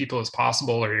as many people as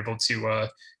possible are able to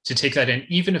take that in,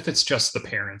 even if it's just the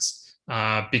parents,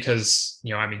 because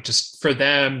just for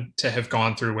them to have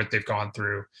gone through what they've gone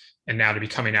through and now to be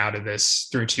coming out of this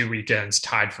through 2 weekends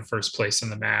tied for first place in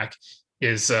the MAC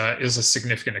is a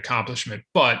significant accomplishment.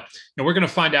 But we're going to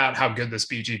find out how good this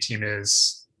BG team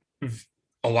is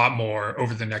a lot more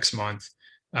over the next month.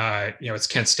 It's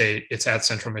Kent State, it's at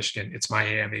Central Michigan, it's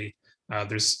Miami.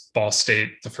 There's Ball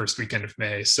State the first weekend of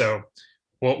May. So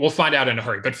we'll find out in a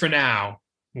hurry. But for now,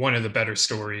 one of the better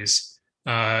stories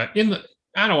I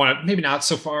don't want to, maybe not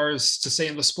so far as to say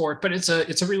in the sport, but it's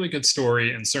a really good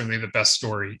story and certainly the best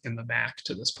story in the MAC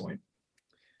to this point.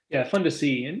 Yeah, fun to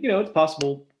see. And, it's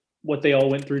possible what they all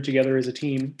went through together as a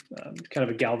team, kind of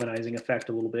a galvanizing effect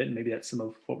a little bit. And maybe that's some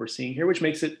of what we're seeing here, which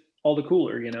makes it all the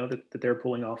cooler, that they're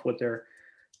pulling off what they're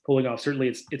pulling off.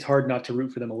 Certainly it's hard not to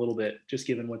root for them a little bit, just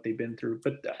given what they've been through.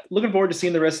 But looking forward to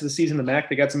seeing the rest of the season in the MAC.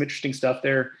 They got some interesting stuff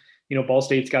there. Ball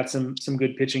State's got some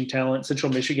good pitching talent.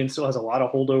 Central Michigan still has a lot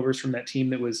of holdovers from that team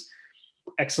that was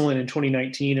excellent in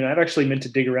 2019. And I've actually meant to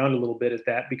dig around a little bit at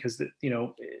that because,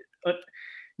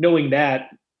 knowing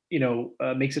that,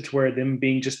 makes it to where them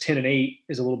being just 10-8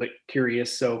 is a little bit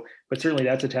curious. So, but certainly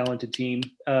that's a talented team.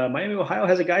 Miami, Ohio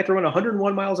has a guy throwing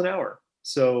 101 miles an hour.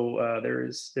 So there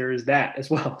is that as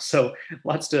well. So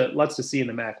lots to see in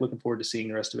the MAC. Looking forward to seeing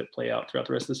the rest of it play out throughout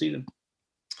the rest of the season.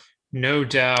 No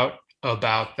doubt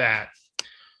about that.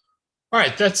 All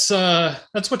right, that's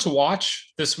what to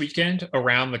watch this weekend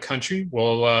around the country.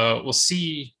 We'll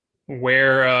see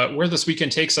where this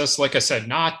weekend takes us. Like I said,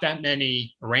 not that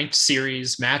many ranked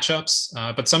series matchups,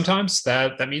 but sometimes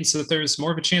that means that there's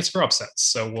more of a chance for upsets.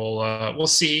 So we'll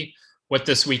see what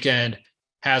this weekend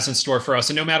has in store for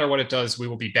us. And no matter what it does, we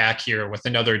will be back here with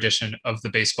another edition of the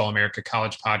Baseball America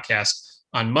College Podcast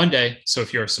on Monday. So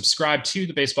if you're subscribed to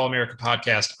the Baseball America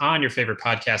Podcast on your favorite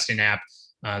podcasting app,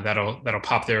 that'll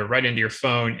pop there right into your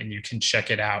phone and you can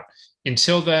check it out.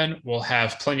 Until then, we'll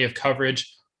have plenty of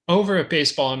coverage over at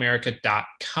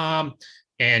baseballamerica.com.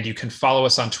 And you can follow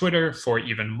us on Twitter for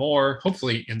even more,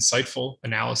 hopefully insightful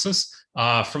analysis.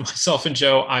 From myself and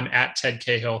Joe, I'm at Ted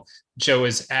Cahill. Joe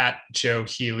is at Joe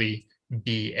Healy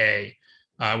BA.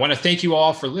 I want to thank you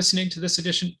all for listening to this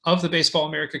edition of the Baseball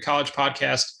America College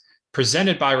Podcast,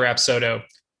 presented by Rapsodo.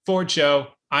 For Joe,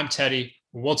 I'm Teddy.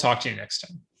 We'll talk to you next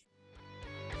time.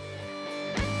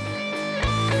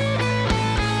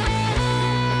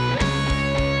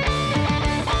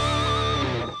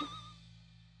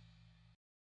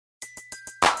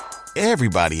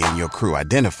 Everybody in your crew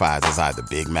identifies as either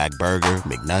Big Mac Burger,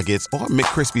 McNuggets, or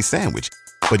McCrispy Sandwich.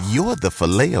 But you're the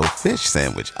Filet-O-Fish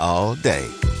Sandwich all day.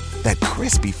 That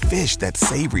crispy fish, that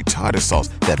savory tartar sauce,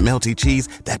 that melty cheese,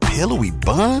 that pillowy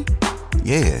bun.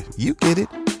 Yeah, you get it.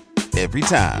 Every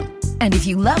time. And if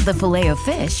you love the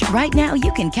Filet-O-Fish, right now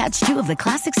you can catch two of the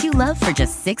classics you love for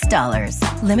just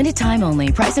 $6. Limited time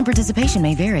only. Price and participation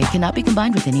may vary. Cannot be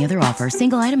combined with any other offer.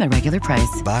 Single item at regular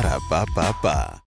price. Ba-da-ba-ba-ba.